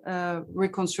this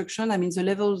reconstruction. I mean, the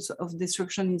levels of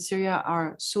destruction in Syria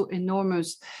are so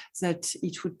enormous that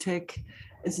it would take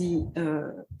the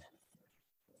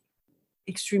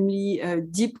extremely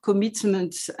deep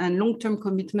commitment and long-term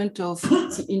commitment of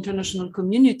the international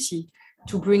community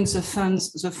to bring the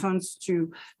funds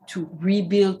to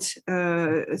rebuild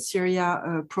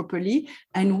Syria properly.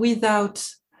 And without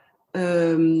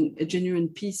a genuine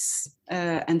peace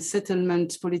and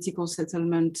settlement, political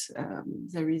settlement,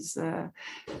 there is,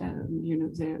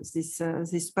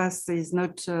 this path is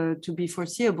not to be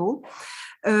foreseeable.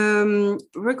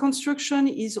 Reconstruction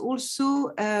is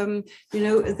also,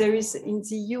 there is in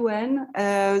the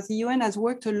UN has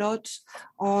worked a lot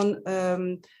on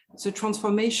the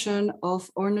transformation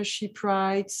of ownership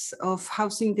rights, of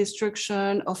housing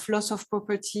destruction, of loss of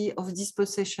property, of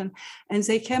dispossession. And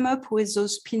they came up with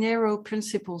those Pinheiro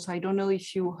principles. I don't know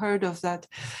if you heard of that,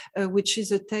 which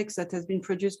is a text that has been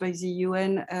produced by the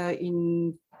UN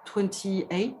in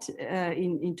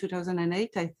 2008,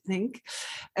 I think.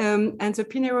 And the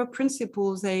Pinheiro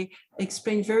principles, they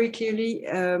explain very clearly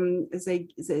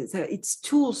its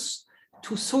tools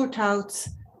to sort out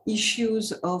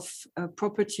issues of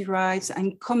property rights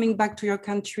and coming back to your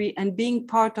country and being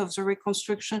part of the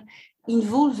reconstruction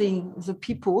involving the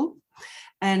people.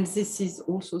 And this is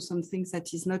also something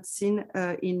that is not seen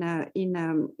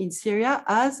in Syria.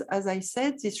 As I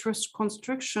said, this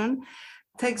reconstruction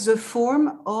takes the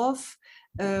form of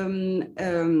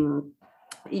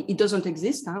it doesn't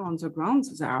exist on the ground.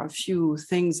 There are a few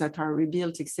things that are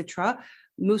rebuilt, etc.,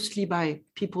 mostly by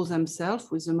people themselves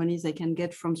with the money they can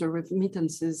get from the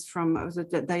remittances from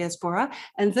the diaspora.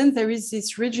 And then there is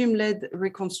this regime-led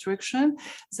reconstruction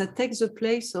that takes the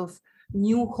place of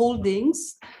new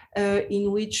holdings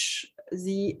in which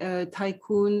the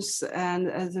tycoons and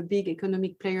the big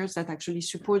economic players that actually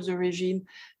support the regime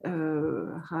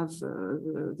have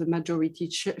the majority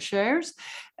shares.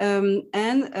 And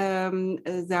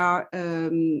there are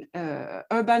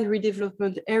urban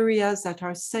redevelopment areas that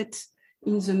are set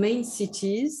in the main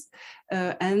cities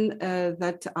and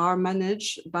that are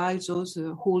managed by those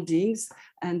holdings.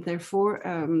 And therefore,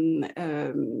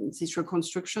 this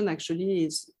reconstruction actually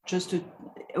is just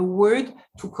a word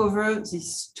to cover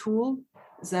this tool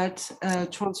that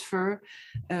transfer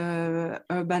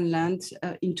urban land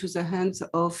into the hands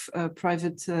of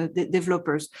private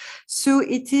developers. So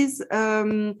it is,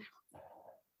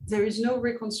 there is no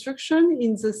reconstruction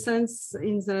in the sense,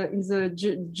 in the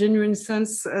genuine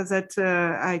sense that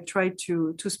I tried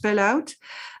to spell out.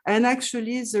 And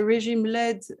actually the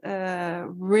regime-led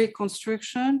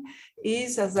reconstruction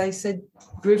is, as I said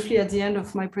briefly at the end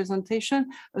of my presentation,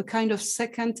 a kind of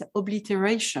second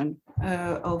obliteration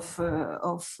of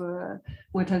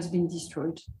what has been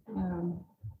destroyed.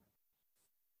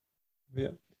 Yeah.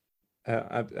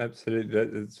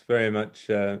 Absolutely, it's very much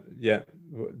yeah.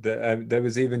 There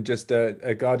was even just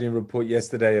a Guardian report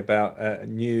yesterday about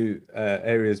new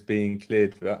areas being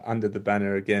cleared under the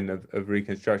banner again of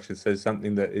reconstruction. So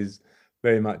something that is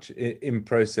very much in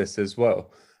process as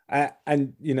well.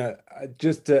 And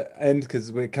just to end,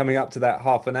 because we're coming up to that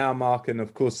half-an-hour mark, and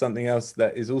of course something else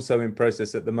that is also in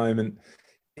process at the moment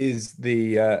is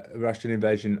the Russian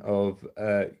invasion of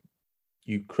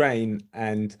Ukraine,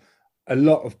 and a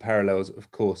lot of parallels, of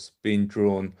course, being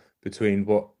drawn between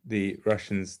what the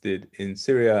Russians did in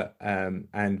Syria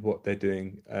and what they're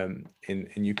doing in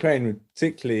Ukraine,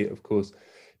 particularly, of course,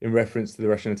 in reference to the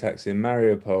Russian attacks in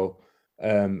Mariupol,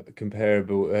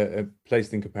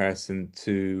 placed in comparison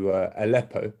to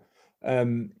Aleppo.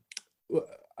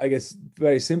 I guess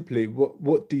very simply,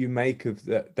 what do you make of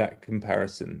that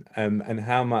comparison, and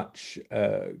how much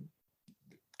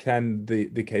can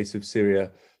the case of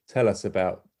Syria tell us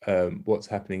about what's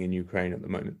happening in Ukraine at the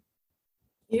moment?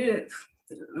 Yeah,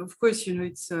 of course,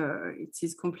 it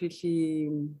is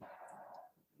completely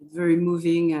very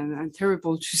moving and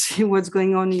terrible to see what's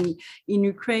going on in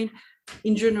Ukraine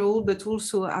in general, but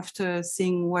also after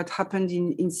seeing what happened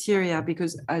in Syria,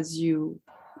 because as you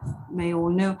may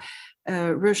all know,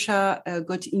 Russia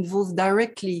got involved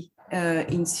directly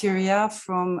in Syria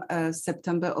from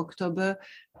September, October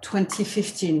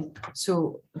 2015.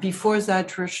 So before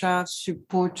that, Russia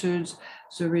supported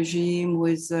the regime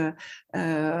with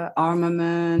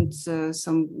armament,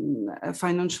 some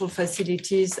financial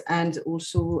facilities, and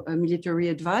also military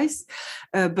advice.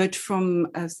 But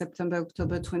from September,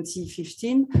 October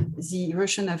 2015, the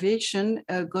Russian aviation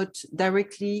got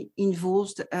directly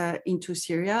involved into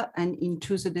Syria and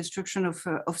into the destruction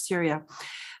of Syria.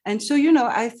 And so,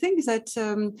 I think that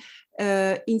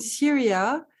in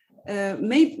Syria,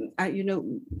 maybe,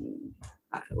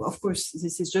 of course,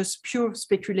 this is just pure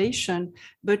speculation,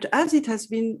 but as it has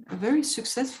been a very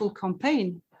successful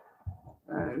campaign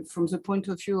from the point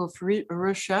of view of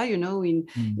Russia,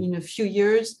 in a few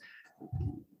years,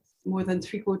 more than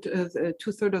two-thirds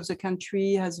of the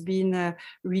country has been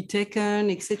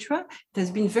retaken, etc. It has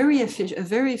been a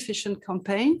very efficient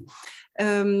campaign.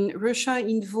 Russia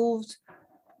involved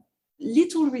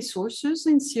little resources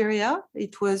in Syria.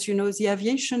 It was, the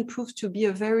aviation proved to be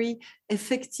a very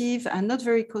effective and not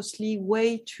very costly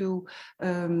way to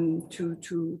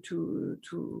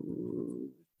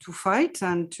fight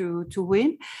and to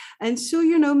win. And so,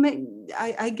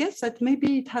 I guess that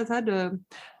maybe it has had a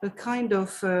kind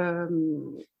of,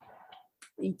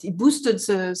 it boosted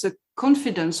the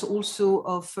confidence also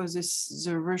of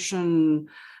the Russian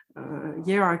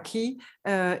hierarchy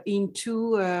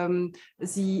into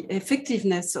the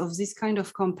effectiveness of this kind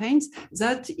of campaigns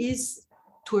that is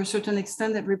to a certain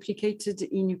extent replicated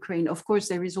in Ukraine. Of course,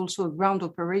 there is also a ground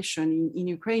operation in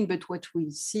Ukraine, but what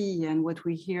we see and what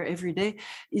we hear every day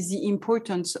is the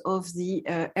importance of the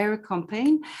air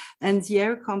campaign. And the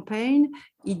air campaign,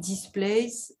 it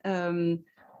displays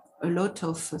a lot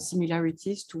of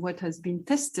similarities to what has been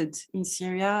tested in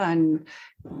Syria. And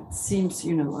it seems,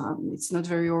 it's not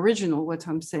very original what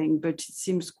I'm saying, but it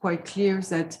seems quite clear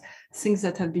that things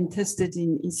that have been tested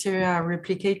in Syria are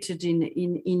replicated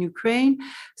in Ukraine,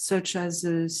 such as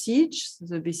the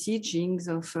besiegings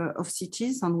of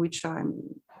cities of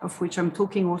which I'm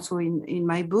talking also in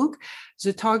my book,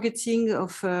 the targeting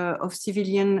of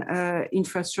civilian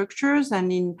infrastructures,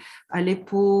 and in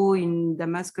Aleppo, in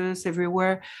Damascus,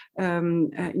 everywhere,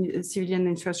 civilian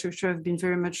infrastructure have been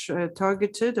very much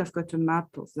targeted. I've got a map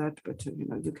of that, but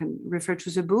you can refer to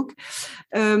the book.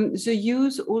 The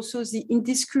use, also the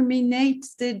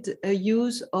indiscriminated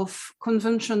use of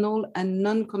conventional and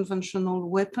non-conventional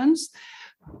weapons.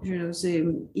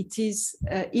 It is,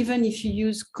 even if you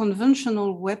use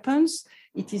conventional weapons,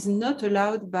 it is not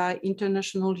allowed by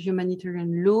international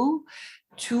humanitarian law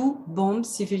to bomb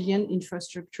civilian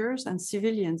infrastructures and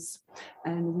civilians.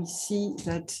 And we see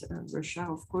that Russia,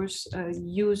 of course,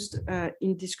 used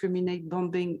indiscriminate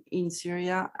bombing in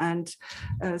Syria, and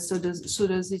so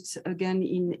does it again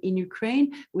in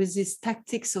Ukraine, with these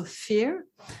tactics of fear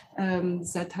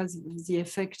that has the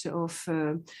effect of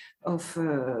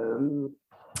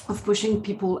pushing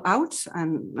people out,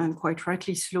 and quite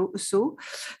rightly so.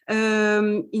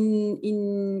 In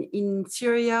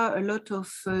Syria, a lot of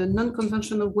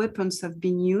non-conventional weapons have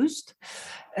been used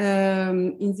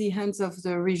in the hands of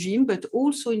the regime, but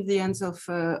also in the hands of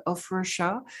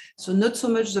Russia. So not so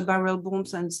much the barrel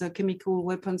bombs and the chemical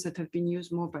weapons that have been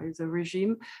used more by the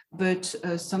regime, but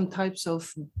some types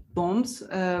of bombs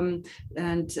and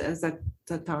that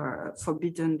are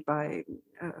forbidden by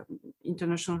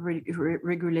international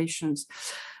regulations.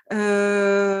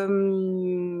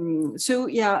 So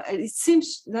yeah, it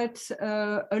seems that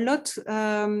a lot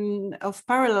of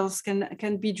parallels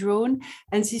can be drawn,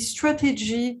 and this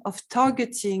strategy of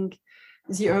targeting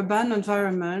the urban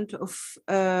environment, of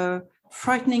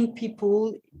frightening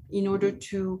people in order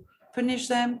to punish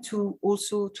them, to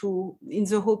also in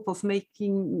the hope of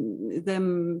making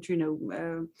them,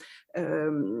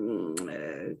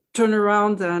 turn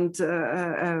around and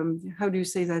how do you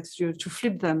say that? To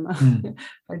flip them.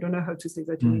 I don't know how to say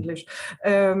that in English.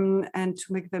 And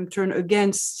to make them turn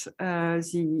against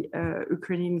the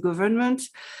Ukrainian government.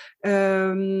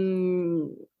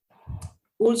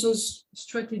 All those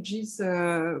strategies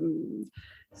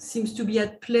seems to be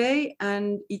at play,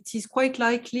 and it is quite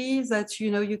likely that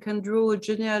you can draw a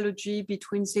genealogy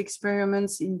between the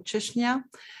experiments in Chechnya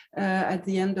at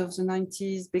the end of the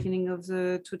 90s, beginning of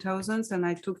the 2000s, and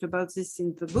I talked about this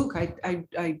in the book.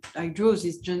 I drew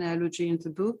this genealogy in the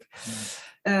book.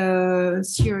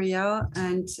 Syria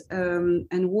and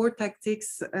war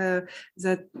tactics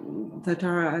that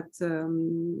are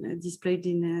displayed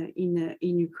in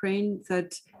Ukraine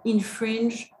that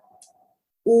infringe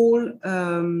all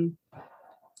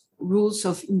rules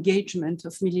of engagement,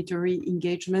 of military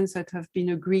engagements that have been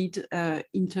agreed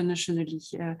internationally.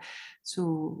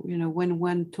 So, when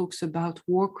one talks about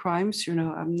war crimes,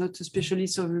 I'm not a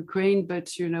specialist of Ukraine,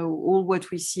 but, all what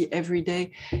we see every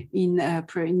day in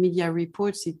media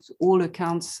reports, it all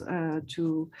accounts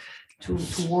to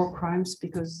war crimes,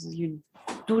 because you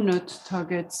do not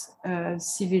target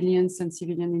civilians and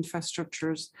civilian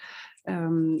infrastructures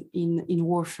in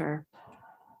warfare.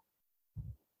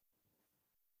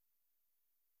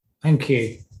 Thank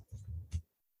you.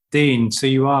 Dean, so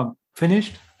you are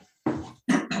finished?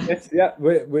 Yes, yeah,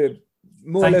 we're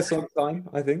more or less on time,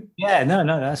 I think. Yeah, no,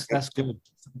 that's good.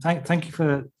 Thank you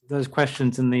for those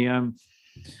questions, and the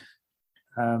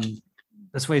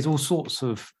this raises all sorts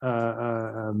of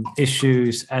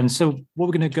issues. And so what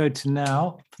we're going to go to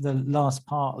now for the last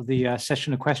part of the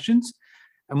session of questions.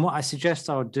 And what I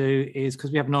suggest I'll do is, because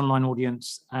we have an online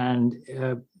audience and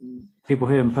people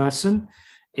here in person,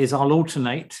 is I'll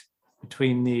alternate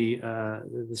between the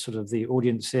sort of the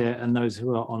audience here and those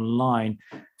who are online.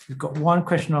 We've got one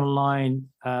question online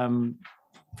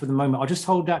for the moment. I'll just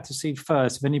hold that to see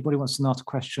first if anybody wants to ask a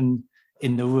question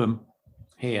in the room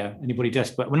here. Anybody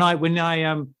desperate? When I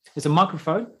there's a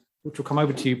microphone which will come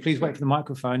over to you. Please wait for the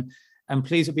microphone, and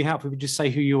please, it'd be helpful if you just say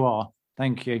who you are.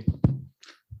 Thank you.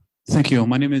 Thank you.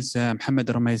 My name is Mohammed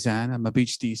Ramaizan. I'm a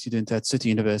PhD student at City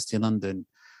University, London.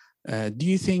 Do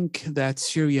you think that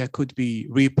Syria could be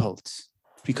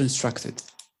reconstructed?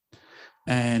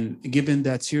 And given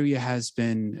that Syria has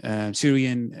been,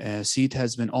 Syrian seat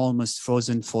has been almost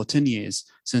frozen for 10 years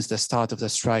since the start of the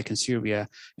strike in Syria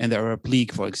and the Arab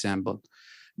League, for example,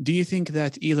 do you think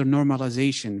that either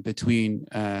normalization between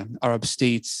Arab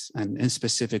states and in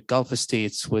specific Gulf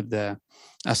states with the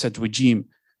Assad regime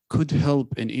could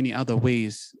help in any other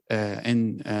ways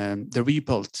in the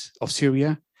rebuild of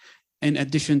Syria? In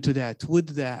addition to that, would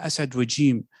the Assad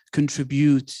regime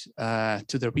contribute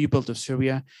to the rebuild of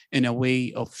Syria in a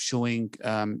way of showing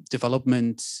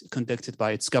development conducted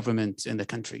by its government in the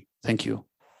country? Thank you.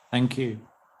 Thank you.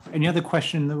 Any other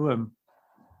question in the room?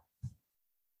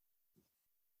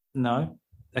 No?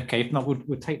 Okay, if not,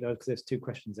 we'll take those because there's two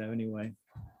questions there anyway.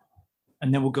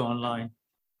 And then we'll go online.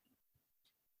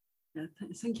 Yeah,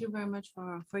 thank you very much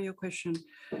for your question.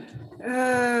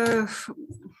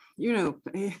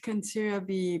 Can Syria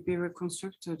be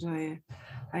reconstructed?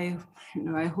 I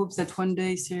hope that one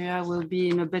day Syria will be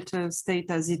in a better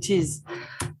state as it is.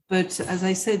 But as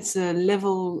I said, the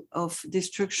level of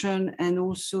destruction and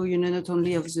also, not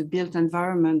only of the built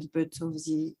environment, but of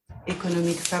the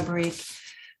economic fabric,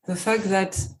 the fact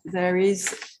that there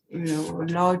is a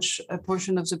large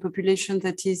portion of the population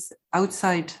that is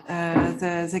outside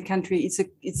the country.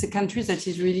 It's a country that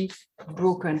is really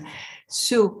broken.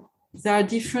 So there are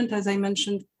different, as I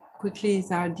mentioned quickly,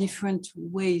 there are different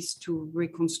ways to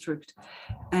reconstruct.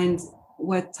 And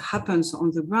what happens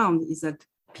on the ground is that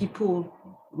people,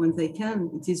 when they can,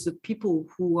 it is the people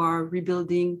who are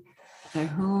rebuilding their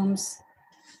homes,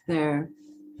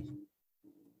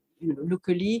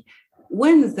 locally,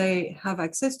 when they have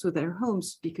access to their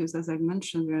homes, because as I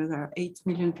mentioned, there are 8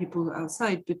 million people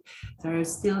outside, but there are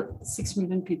still 6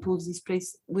 million people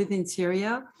displaced within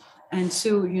Syria. And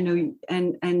so, and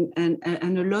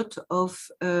a lot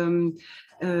of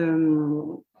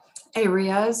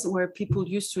areas where people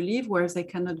used to live, where they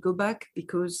cannot go back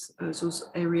because those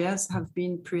areas have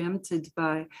been preempted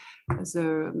by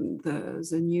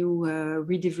the new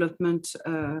redevelopment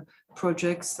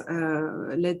projects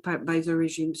led by the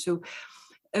regime. So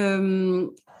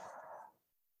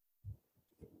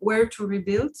where to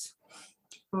rebuild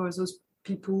for those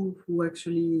people who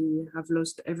actually have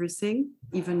lost everything,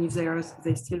 even if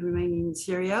they still remain in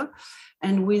Syria,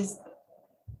 and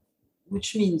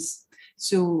which means,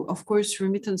 so of course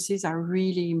remittances are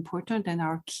really important and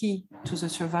are key to the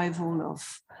survival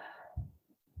of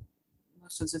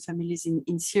most of the families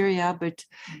in Syria, but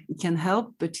it can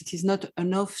help, but it is not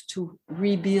enough to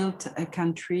rebuild a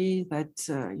country that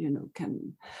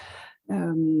can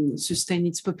sustain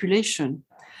its population.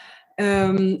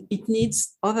 It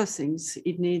needs other things.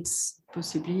 It needs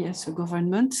possibly, yes, a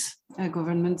government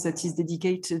that is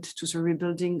dedicated to the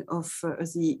rebuilding of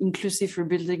the inclusive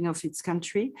rebuilding of its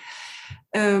country.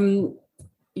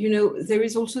 You know, there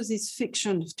is also this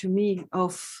fiction to me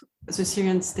of the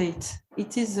Syrian state.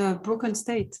 It is a broken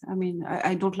state. I mean,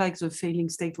 I don't like the failing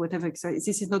state, whatever.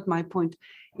 This is not my point.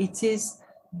 It is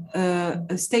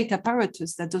a state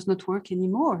apparatus that does not work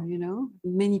anymore. You know,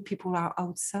 many people are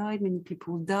outside, many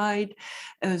people died.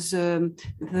 Even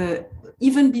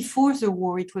before the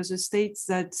war, it was a state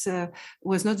that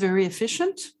was not very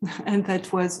efficient and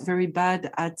that was very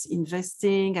bad at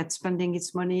investing, at spending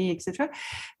its money, etc.,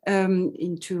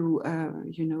 into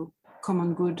you know,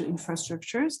 common good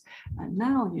infrastructures. And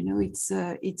now, you know, it's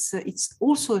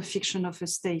also a fiction of a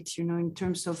state, you know, in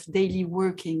terms of daily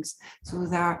workings. So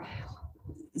there are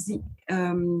the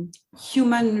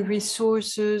human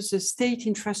resources, the state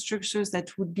infrastructures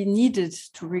that would be needed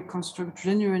to reconstruct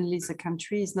genuinely the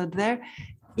country is not there.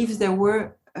 If there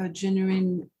were a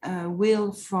genuine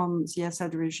will from the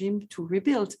Assad regime to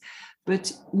rebuild,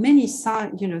 but many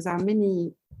signs, you know, there are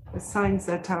many signs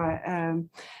that are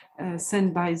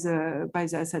sent by the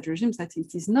Assad regime that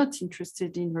it is not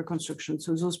interested in reconstruction.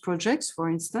 So those projects, for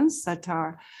instance, that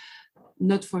are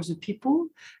not for the people,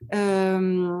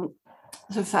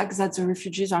 the fact that the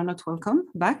refugees are not welcome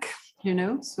back, you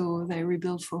know, so they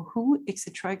rebuild for who,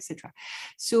 etc., etc.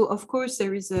 So of course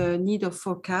there is a need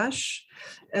for cash,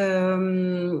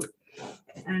 and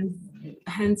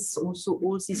hence also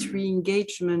all this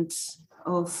re-engagement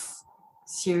of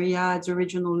Syria at the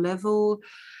regional level.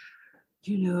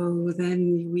 You know,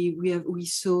 then we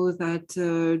saw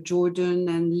that Jordan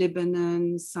and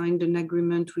Lebanon signed an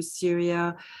agreement with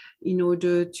Syria in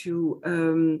order to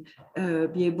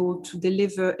be able to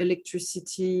deliver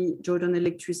electricity, Jordan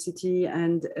electricity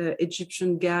and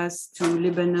Egyptian gas to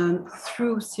Lebanon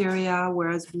through Syria,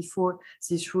 whereas before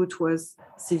this route was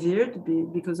severed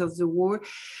because of the war.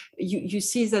 You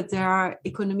see that there are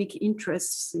economic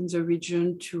interests in the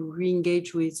region to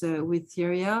re-engage with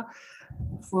Syria.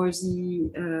 For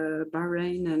the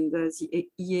Bahrain and the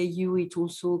EAU, it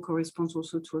also corresponds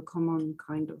also to a common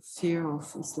kind of fear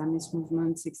of Islamist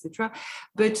movements, etc.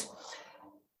 But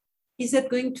is that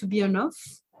going to be enough?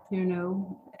 You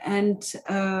know, and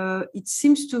it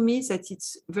seems to me that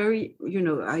it's very, you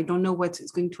know, I don't know what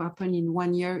is going to happen in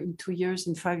 1 year, in 2 years,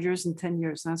 in 5 years, in 10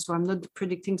 years. So I'm not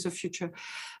predicting the future,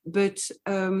 but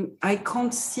I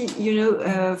can't see, you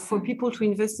know, for people to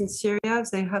invest in Syria,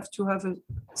 they have to have a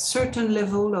certain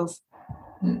level of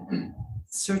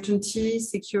certainty,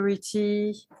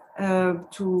 security,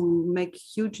 to make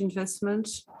huge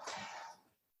investments.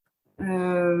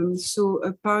 So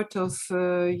a part of,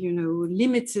 you know,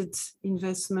 limited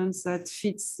investments that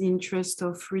fits the interest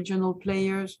of regional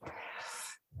players.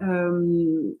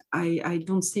 I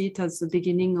don't see it as the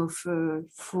beginning of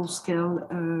full-scale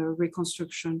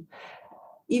reconstruction.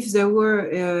 If there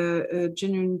were a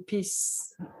genuine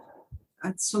peace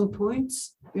at some point,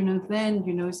 you know, then,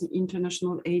 you know, the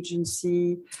international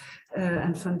agency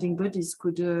and funding bodies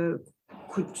could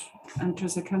enter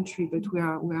the country, but we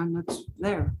are not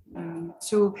there.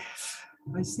 So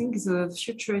I think the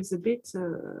future is a bit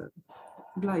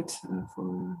blight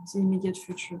for the immediate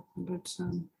future. But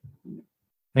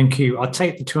thank you. I'll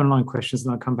take the 2 online questions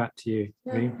and I'll come back to you.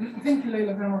 Yeah, thank you,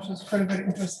 Leila, very much. It's very, very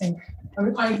interesting. I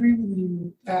mean, I agree with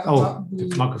you about the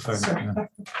microphone. Sorry.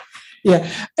 Yeah.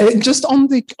 Just on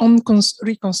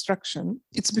reconstruction,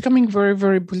 it's becoming very,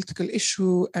 very political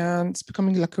issue, and it's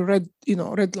becoming like a red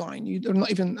line. You're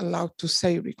not even allowed to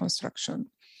say reconstruction.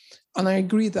 And I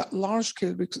agree that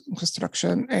large-scale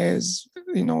reconstruction is,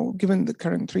 you know, given the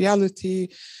current reality,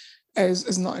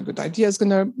 is not a good idea. It's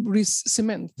going to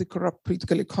cement the corrupt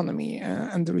political economy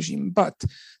and the regime. But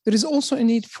there is also a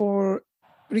need for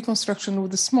reconstruction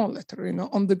with a small letter, you know,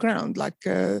 on the ground, like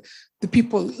the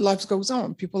people, lives goes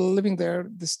on, people are living there,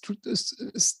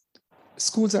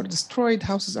 schools are destroyed,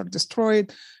 houses are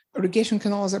destroyed, irrigation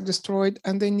canals are destroyed,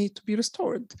 and they need to be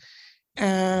restored.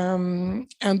 And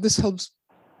this helps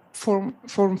for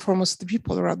most of the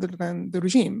people rather than the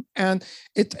regime. And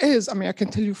it is, I mean, I can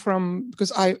tell you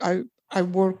because I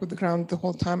work with the ground the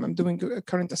whole time. I'm doing a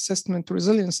current assessment to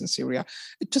resilience in Syria.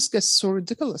 It just gets so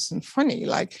ridiculous and funny.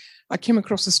 Like, I came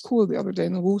across a school the other day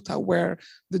in Ghouta where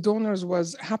the donors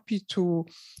was happy to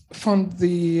fund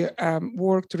the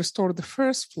work to restore the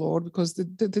first floor because they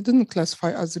didn't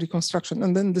classify as reconstruction.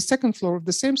 And then the second floor of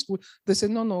the same school, they said,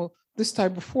 no, this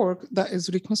type of work, that is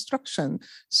reconstruction.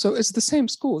 So it's the same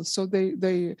school. So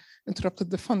they interrupted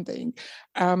the funding.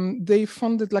 They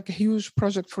funded like a huge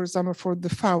project, for example, for the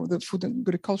FAO, the Food and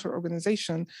Agriculture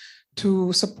Organization,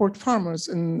 to support farmers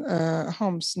in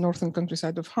Homs, northern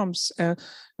countryside of Homs.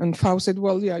 And FAO said,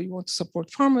 well, yeah, you want to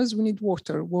support farmers, we need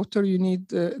water. Water, you need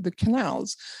the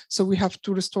canals. So we have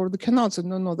to restore the canals. And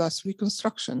no, that's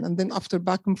reconstruction. And then after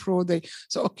back and forth, they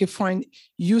said, okay, fine,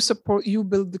 you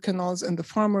build the canals, and the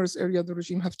farmers area, the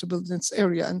regime have to build in its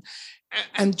area.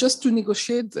 And just to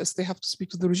negotiate this, they have to speak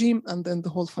to the regime, and then the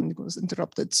whole funding was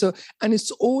interrupted. So, and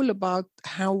it's all about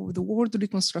how the word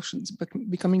reconstruction is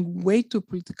becoming way too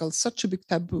political, such a big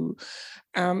taboo.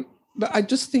 But I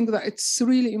just think that it's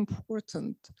really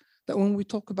important that when we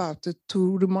talk about it,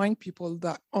 to remind people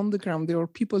that on the ground, there are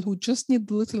people who just need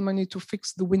a little money to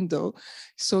fix the window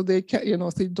so they can,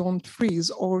 they don't freeze,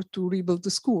 or to rebuild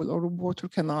the school or a water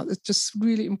canal. It's just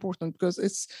really important, because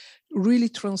it's really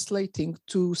translating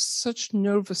to such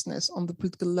nervousness on the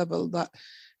political level that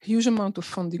a huge amount of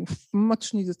funding,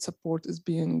 much needed support is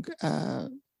being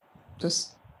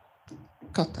just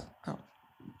cut out.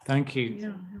 Thank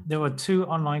you. There were 2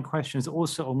 online questions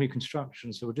also on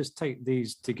reconstruction, so we'll just take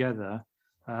these together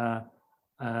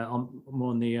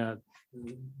on the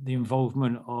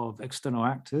involvement of external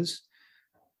actors.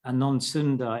 Anon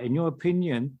Sundar, in your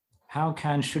opinion,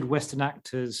 should Western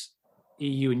actors,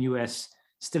 EU and US,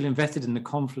 still invested in the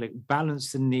conflict,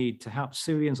 balance the need to help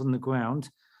Syrians on the ground,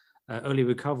 early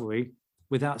recovery,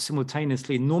 without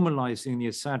simultaneously normalizing the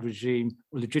Assad regime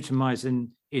or legitimizing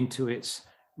into its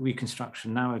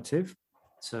reconstruction narrative?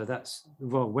 So that's the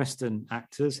role of Western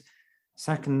actors.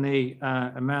 Secondly,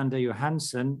 Amanda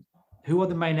Johansson, who are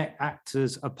the main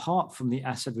actors apart from the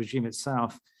Assad regime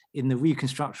itself in the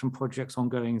reconstruction projects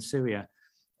ongoing in Syria?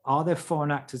 Are there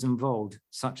foreign actors involved,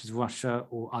 such as Russia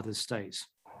or other states?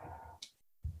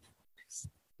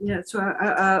 Yeah, so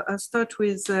I'll start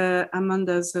with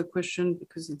Amanda's question,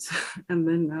 because it's, and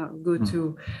then I'll go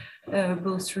to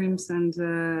both Reem's and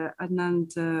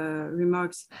Adnan's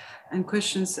remarks and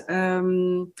questions.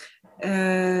 So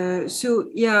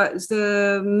yeah,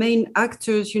 the main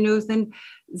actors, then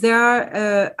there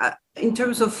are, in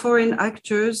terms of foreign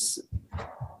actors,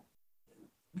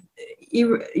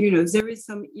 there is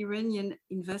some Iranian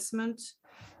investment,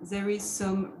 there is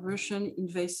some Russian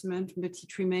investment, but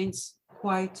it remains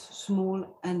quite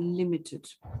small and limited.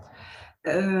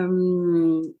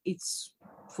 It's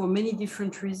for many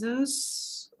different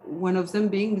reasons. One of them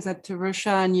being that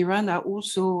Russia and Iran are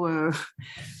also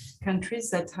countries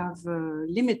that have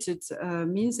limited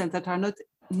means, and that are not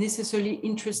necessarily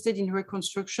interested in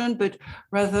reconstruction, but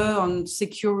rather on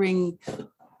securing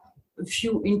a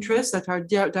few interests that are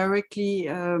directly,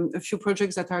 a few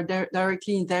projects that are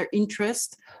directly in their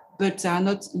interest, but are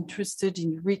not interested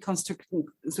in reconstructing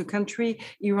the country.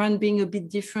 Iran being a bit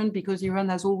different, because Iran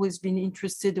has always been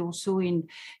interested also in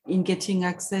getting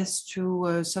access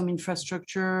to some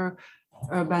infrastructure,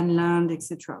 urban land,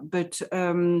 etc. But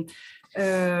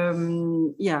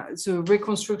yeah, so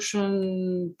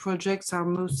reconstruction projects are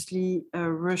mostly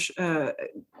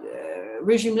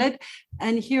regime-led.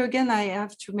 And here again, I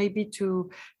have to maybe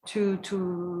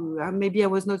maybe I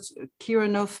was not clear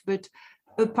enough, but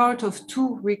a part of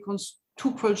two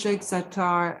projects that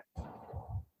are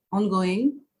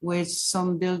ongoing, with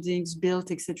some buildings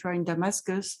built, etc., in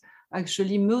Damascus.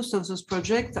 Actually, most of those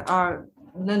projects are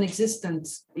non-existent.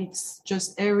 It's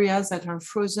just areas that are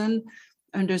frozen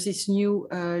under these new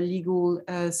legal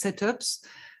setups,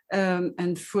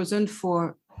 and frozen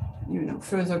for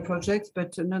further projects,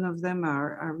 but none of them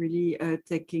are really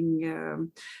taking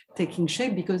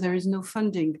shape, because there is no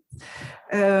funding.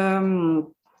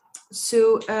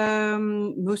 So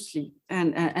mostly,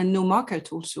 and no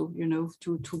market also,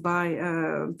 to buy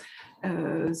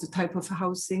the type of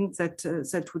housing that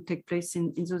would take place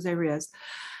in those areas.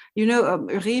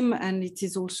 Reem, and it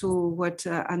is also what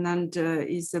Anand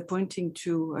is pointing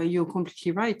to. You're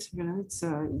completely right. It's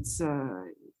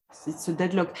a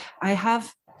deadlock.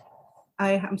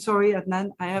 I'm sorry,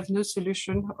 Adnan. I have no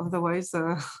solution. Otherwise,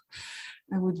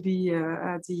 I would be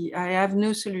I have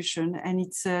no solution, and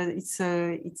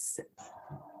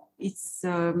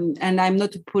and I'm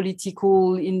not a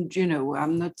political,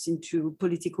 I'm not into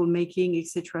political making,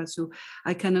 etc. So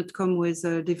I cannot come with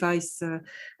a device,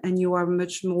 and you are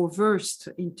much more versed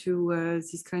into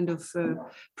this kind of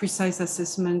precise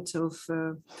assessment of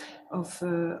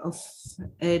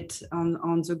aid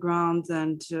on the ground.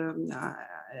 And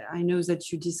I know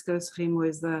that you discuss him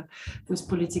with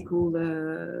political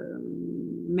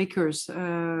makers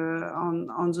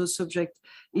on those subjects.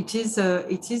 It is a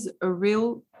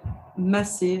real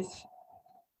massive,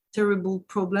 terrible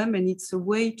problem, and it's a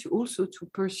way to also to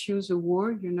pursue the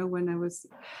war.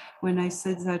 When I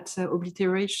said that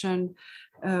obliteration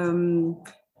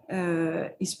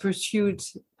is pursued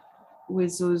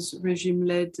with those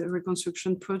regime-led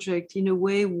reconstruction projects. In a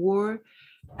way, war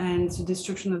and the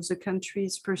destruction of the country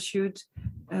is pursued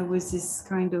with this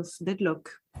kind of deadlock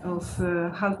of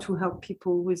how to help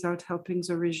people without helping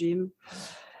the regime.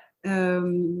 I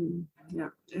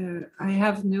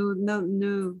have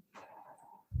no.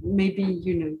 Maybe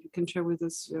you can share with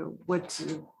us what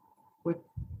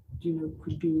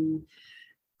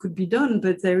could be done,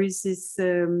 but there is this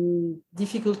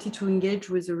difficulty to engage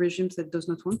with the regimes that does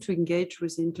not want to engage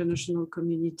with the international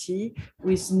community,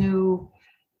 with no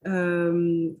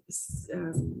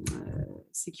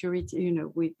security.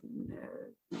 With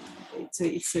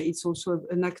it's also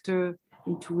an actor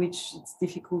into which it's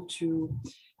difficult to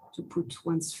put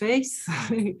one's face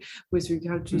with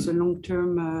regard to the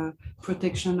long-term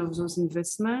protection of those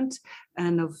investments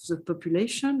and of the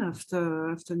population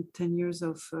after 10 years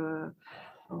of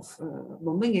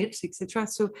bombing it, etc.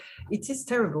 So it is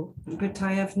terrible, but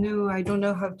I don't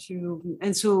know how to.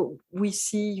 And so we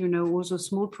see, all those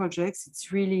small projects.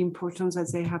 It's really important that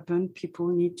they happen. People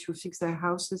need to fix their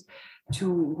houses,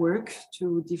 to work,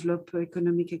 to develop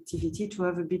economic activity, to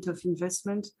have a bit of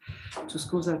investment, to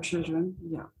school their children.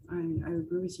 Yeah, I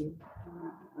agree with you.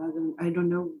 I don't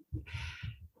know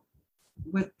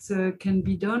what can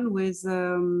be done with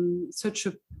such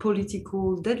a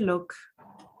political deadlock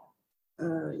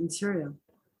in Syria.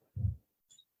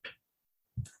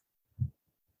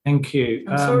 Thank you.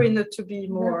 I'm sorry not to be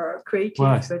more creative,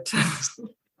 well, but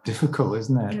difficult,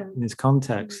 isn't it, Yeah. in this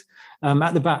context?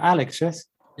 At the back, Alex, yes?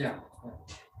 Yeah.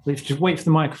 Let's just wait for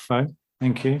the microphone.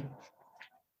 Thank you.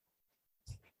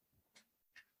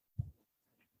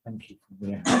 Thank you.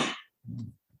 Yeah.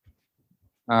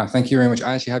 Thank you very much.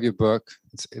 I actually have your book.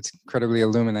 It's incredibly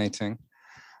illuminating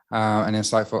and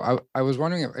insightful. I was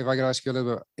wondering if I could ask you a little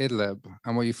bit about Idlib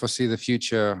and what you foresee the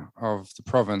future of the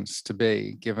province to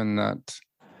be, given that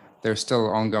there's still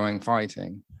ongoing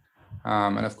fighting.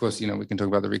 And of course, we can talk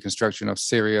about the reconstruction of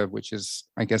Syria, which is,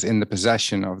 I guess, in the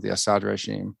possession of the Assad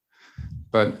regime.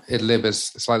 But Idlib is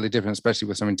slightly different, especially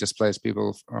with some displaced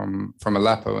people from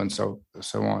Aleppo and so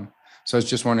on. So I was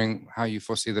just wondering how you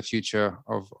foresee the future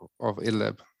of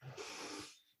Idlib.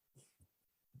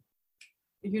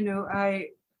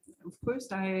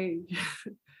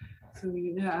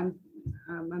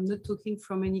 I'm not talking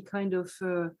from any kind of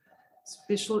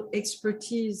special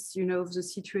expertise, of the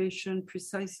situation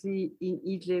precisely in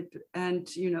Idlib, and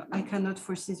I cannot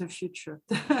foresee the future.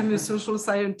 I'm a social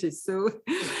scientist, so.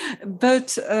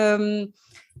 But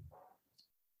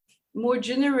more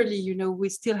generally, we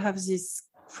still have this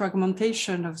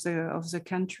fragmentation of the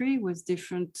country with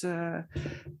different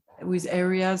with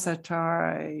areas that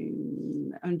are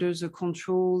under the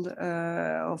control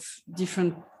of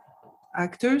different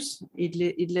actors.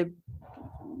 Idlib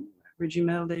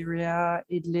regime-held area,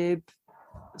 Idlib,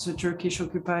 the Turkish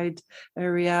occupied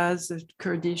areas, the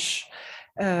Kurdish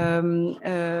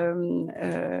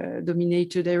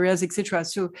dominated areas, etc.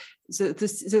 So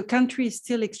the country is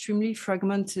still extremely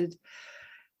fragmented.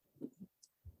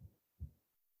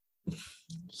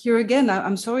 Here again,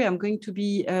 I'm sorry, I'm going to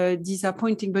be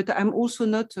disappointing, but I'm also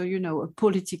not, a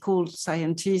political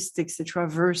scientist, etc.,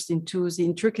 versed into the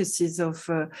intricacies of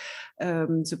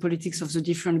the politics of the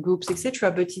different groups,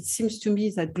 etc. But it seems to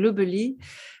me that globally,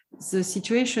 the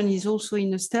situation is also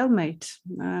in a stalemate,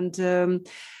 and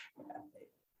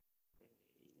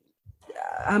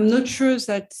I'm not sure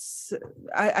that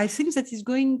I think that is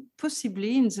going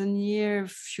possibly in the near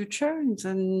future, in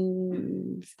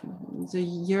the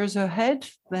years ahead,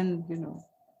 then,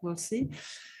 we'll see,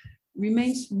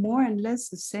 remains more and less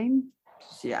the same.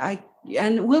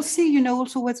 And we'll see,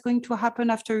 also what's going to happen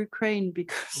after Ukraine,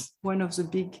 because one of the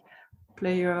big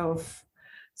players of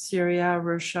Syria,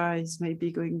 Russia, is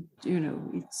maybe going,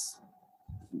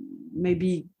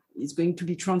 it's going to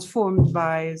be transformed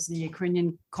by the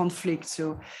Ukrainian conflict.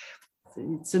 So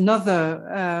it's another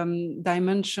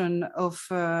dimension of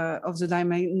the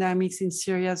dynamics in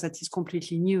Syria that is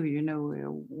completely new.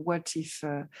 What if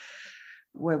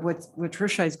what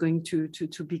Russia is going to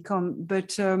become?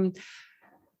 But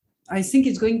I think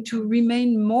it's going to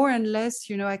remain more and less.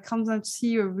 I cannot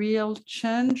see a real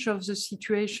change of the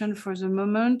situation for the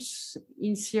moment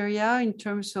in Syria in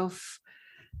terms of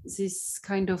this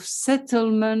kind of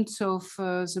settlement of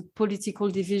the political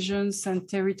divisions and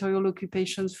territorial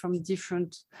occupations from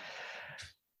different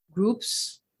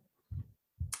groups,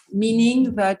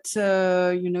 meaning that,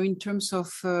 in terms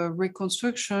of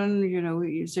reconstruction,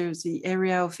 there's the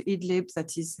area of Idlib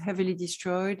that is heavily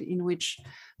destroyed, in which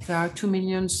there are 2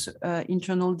 million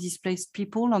internal displaced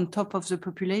people on top of the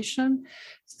population,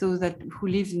 so that who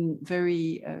live in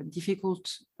very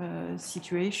difficult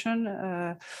situation.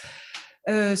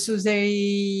 So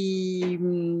they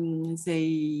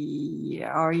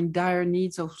are in dire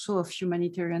needs also of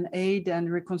humanitarian aid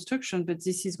and reconstruction, but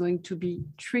this is going to be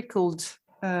trickled.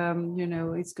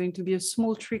 It's going to be a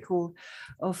small trickle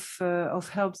of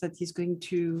help that is going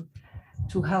to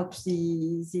help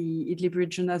the Idlib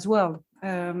region as well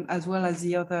as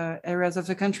the other areas of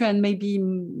the country, and maybe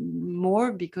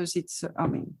more, because it's,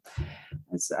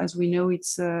 as we know,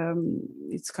 it's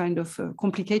kind of a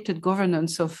complicated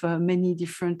governance of many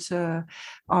different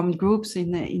armed groups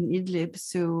in Idlib.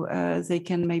 So they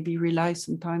can maybe rely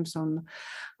sometimes on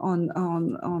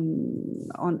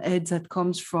aid that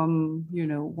comes from,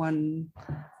 one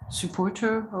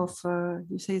supporter of,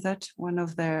 you say that, one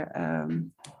of their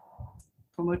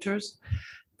promoters.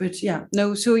 But yeah,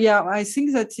 no, so yeah, I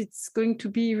think that it's going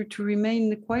to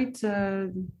remain quite,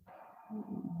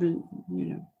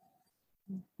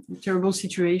 terrible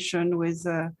situation with,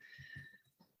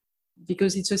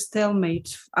 because it's a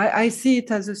stalemate. I see it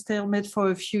as a stalemate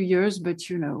for a few years, but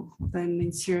then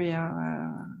in Syria,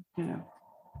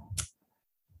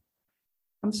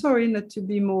 I'm sorry not to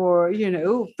be more,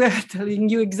 telling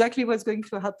you exactly what's going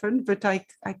to happen, but I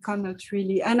cannot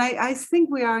really. And I think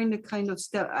we are in a kind of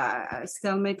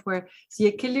stalemate where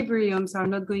the equilibriums are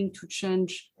not going to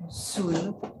change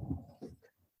soon,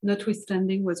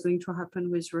 notwithstanding what's going to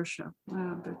happen with Russia.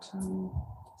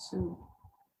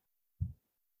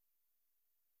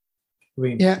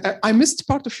 Yeah, I missed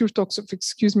part of your talk, so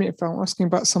excuse me if I'm asking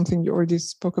about something you already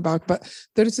spoke about, but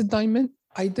there is a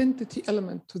identity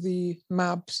element to the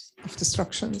maps of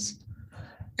destructions,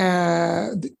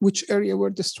 which area were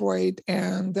destroyed,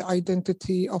 and the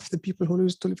identity of the people who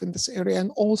used to live in this area,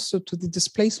 and also to the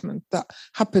displacement that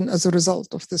happened as a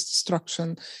result of this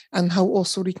destruction, and how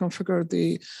also reconfigure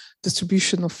the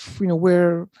distribution of,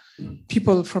 where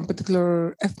people from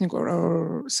particular ethnic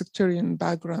or sectarian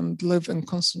background live and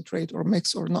concentrate, or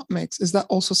mix or not mix. Is that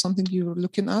also something you're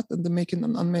looking at in the making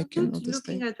and unmaking of this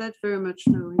thing? I'm not looking at that very much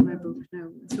now in my book,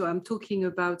 no. So I'm talking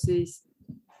about this,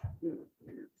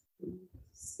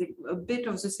 a bit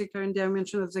of the sectarian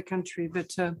dimension of the country,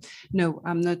 but no,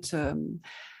 I'm not.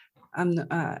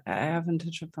 I haven't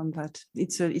touched upon that.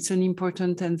 It's an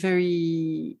important and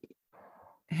very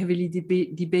heavily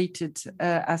debated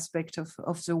aspect of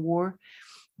the war,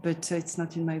 but it's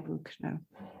not in my book now.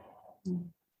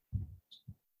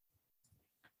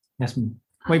 Yes,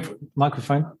 wait for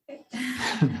microphone.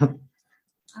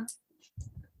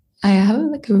 I have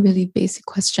a really basic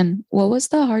question. What was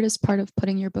the hardest part of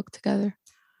putting your book together?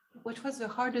 What was the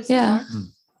hardest part?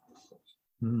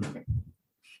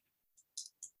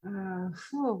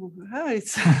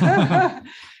 It's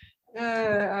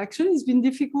actually, it's been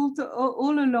difficult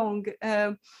all along.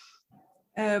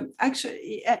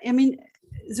 Actually, I mean,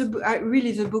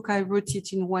 the book, I wrote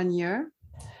it in 1 year.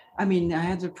 I mean, I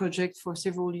had a project for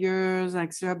several years,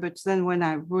 etc. But then when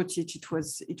I wrote it, it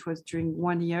was during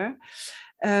 1 year.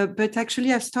 But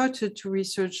actually, I started to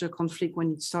research the conflict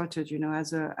when it started.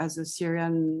 As a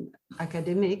Syrian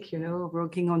academic,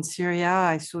 working on Syria,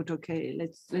 I thought, okay,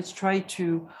 let's try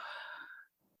to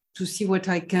see what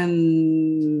I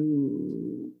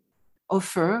can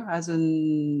offer as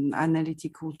an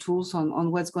analytical tools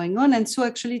on what's going on. And so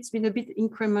actually it's been a bit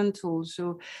incremental.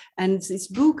 So, and this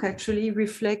book actually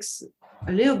reflects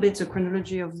a little bit the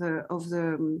chronology of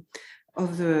the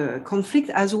conflict,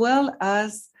 as well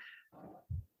as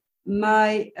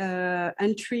my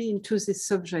entry into this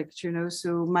subject.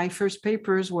 So my first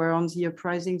papers were on the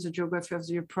uprisings, the geography of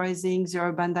the uprisings, the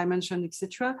urban dimension,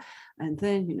 etc. And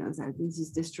then, there is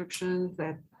this destruction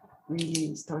that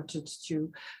really started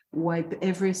to wipe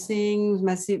everything,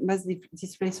 mass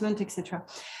displacement, etc.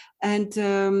 And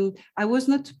I was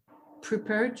not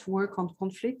prepared to work on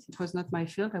conflict. It was not my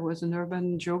field. I was an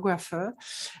urban geographer.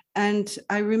 And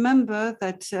I remember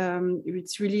that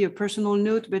it's really a personal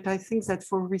note, but I think that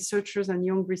for researchers and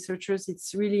young researchers,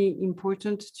 it's really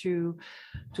important to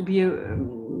be,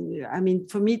 I mean,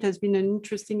 for me, it has been an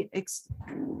interesting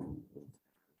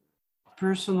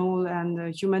personal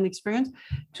and human experience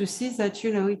to see that,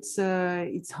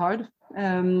 it's hard.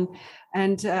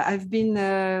 And I've been,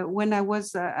 when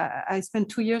I spent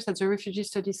 2 years at the Refugee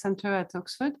Studies Center at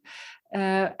Oxford.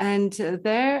 And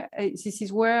there, this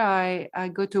is where I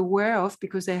got aware of,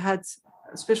 because they had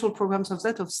special programs of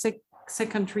that, of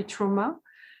secondary trauma,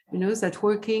 that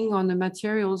working on the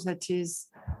materials that is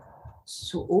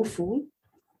so awful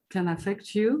can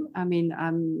affect you. I mean,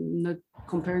 I'm not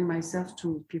comparing myself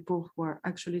to people who are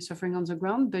actually suffering on the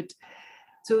ground, but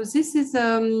so this is,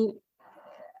 and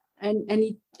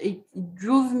it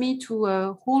drove me to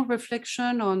a whole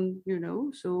reflection on,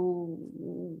 so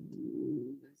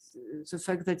the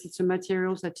fact that it's a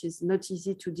material that is not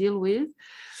easy to deal with.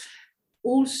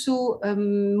 Also, a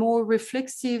more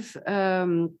reflexive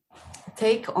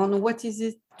take on what is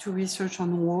it to research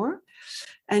on war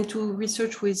and to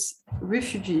research with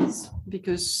refugees,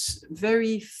 because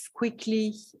very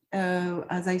quickly,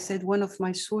 as I said, one of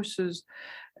my sources,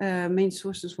 main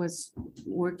sources was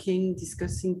working,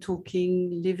 discussing,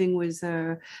 talking, living with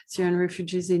Syrian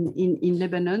refugees in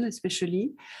Lebanon,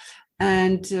 especially.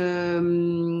 And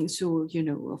so, you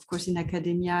know, of course, in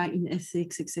academia, in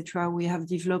ethics, etc., we have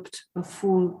developed a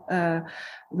full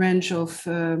range of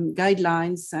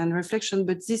guidelines and reflection.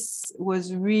 But this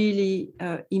was really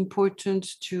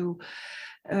important to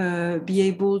be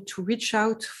able to reach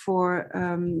out for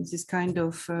this kind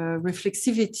of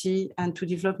reflexivity and to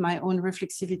develop my own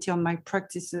reflexivity on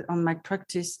my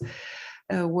practice,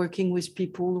 working with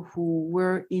people who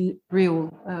were in real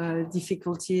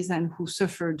difficulties and who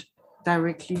suffered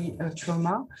directly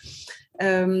trauma.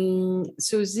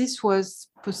 So this was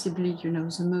possibly, you know,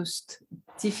 the most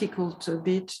difficult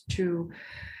bit to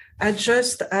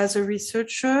adjust as a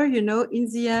researcher. You know, in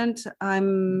the end,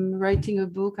 I'm writing a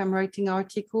book, I'm writing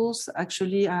articles.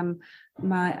 Actually, I'm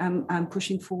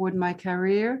pushing forward my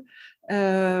career.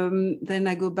 Then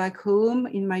I go back home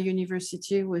in my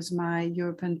university with my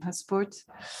European passport.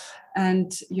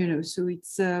 And, you know, so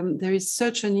it's there is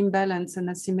such an imbalance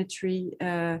and asymmetry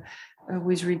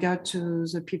with regard to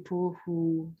the people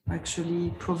who actually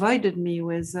provided me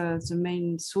with the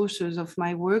main sources of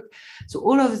my work. So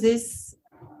all of this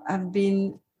have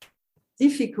been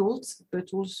difficult,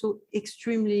 but also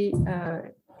extremely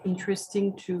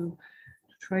interesting to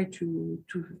try to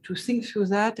think through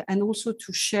that, and also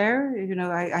to share. You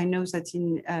know, I know that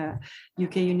in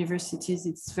UK universities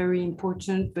it's very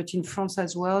important, but in France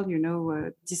as well, you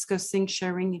know, discussing,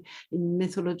 sharing in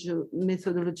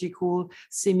methodological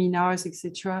seminars,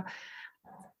 etc.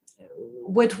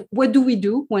 What do we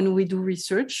do when we do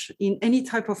research in any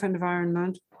type of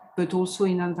environment, but also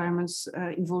in environments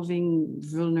involving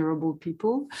vulnerable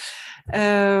people?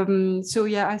 So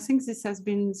yeah, I think this has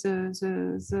been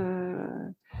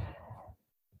the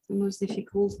most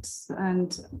difficult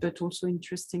but also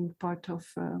interesting part of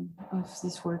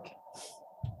this work.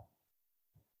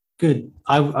 Good.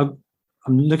 I'm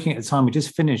looking at the time. We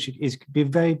just finished. It could be a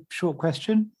very short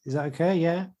question. Is that okay?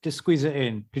 Yeah, just squeeze it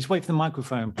in. Just wait for the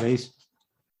microphone, please.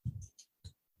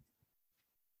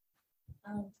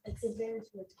 It's a very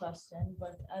short question,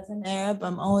 but as an Arab,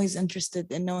 I'm always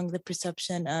interested in knowing the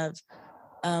perception of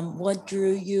what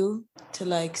drew you to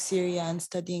like Syria and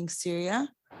studying Syria,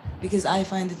 because I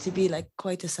find it to be like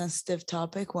quite a sensitive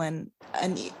topic when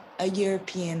a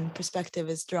European perspective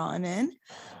is drawn in.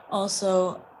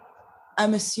 Also,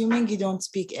 I'm assuming you don't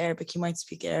speak Arabic, you might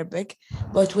speak Arabic,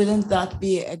 but wouldn't that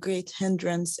be a great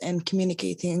hindrance in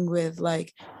communicating with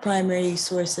like primary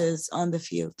sources on the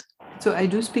field? So I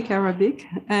do speak Arabic,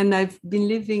 and I've been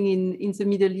living in the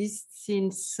Middle East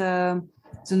since the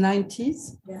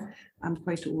 90s. Yeah. I'm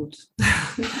quite old.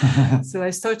 So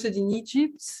I started in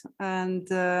Egypt, and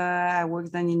I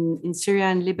worked then in Syria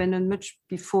and Lebanon much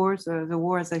before the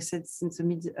war, as I said, since the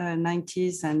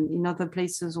mid-90s, and in other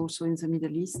places also in the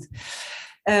Middle East.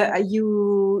 I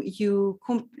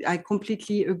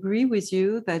completely agree with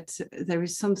you that there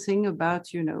is something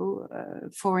about, you know,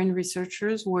 foreign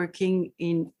researchers working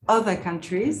in other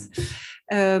countries,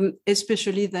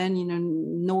 especially then in a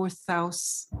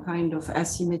north-south kind of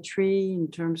asymmetry in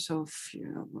terms of, you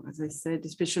know, as I said,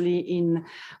 especially in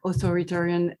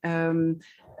authoritarian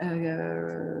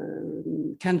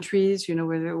countries, you know,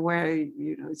 where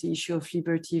you know the issue of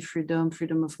liberty,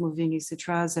 freedom of moving,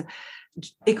 etc.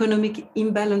 Economic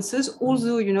imbalances.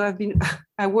 Although, you know,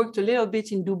 I worked a little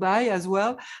bit in Dubai as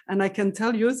well, and I can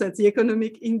tell you that the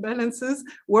economic imbalances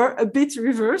were a bit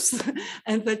reversed,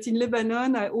 and that in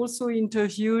Lebanon I also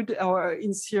interviewed, or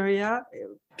in Syria,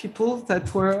 people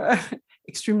that were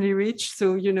extremely rich.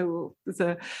 So, you know,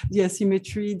 the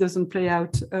asymmetry doesn't play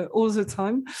out all the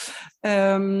time.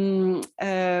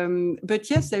 But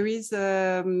yes, there is,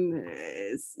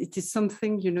 it is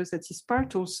something, you know, that is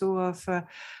part also of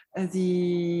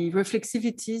the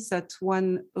reflexivities that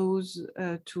one owes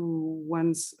to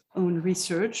one's own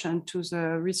research and to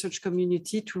the research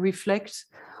community to reflect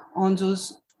on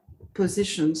those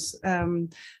positions.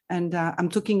 And I'm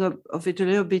talking of it a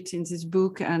little bit in this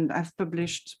book, and I've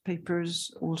published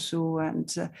papers also,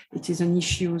 and it is an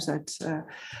issue that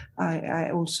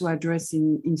I also address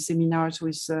in seminars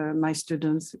with my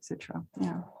students, etc.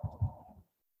 Yeah.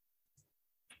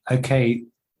 Okay,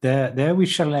 there we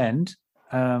shall end.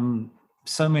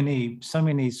 So many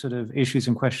sort of issues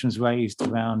and questions raised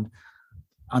around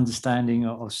understanding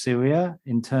of Syria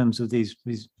in terms of these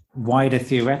wider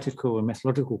theoretical and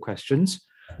methodological questions,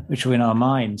 which are in our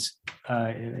minds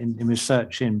in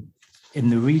research in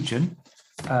the region.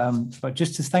 But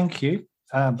just to thank you,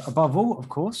 above all, of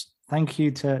course, thank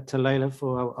you to Leila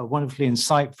for a wonderfully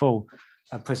insightful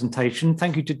presentation.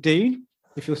 Thank you to Dean,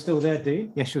 if you're still there,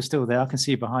 Dean. Yes, you're still there. I can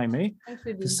see you behind me.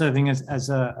 For serving as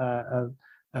a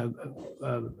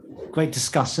great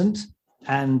discussant.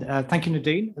 And thank you,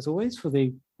 Nadine, as always, for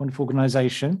the wonderful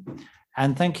organisation.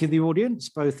 And thank you, the audience,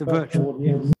 both the virtual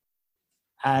audience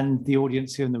and the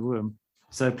audience here in the room.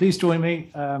 So please join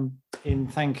me in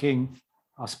thanking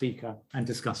our speaker and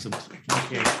discussant.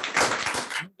 Thank you.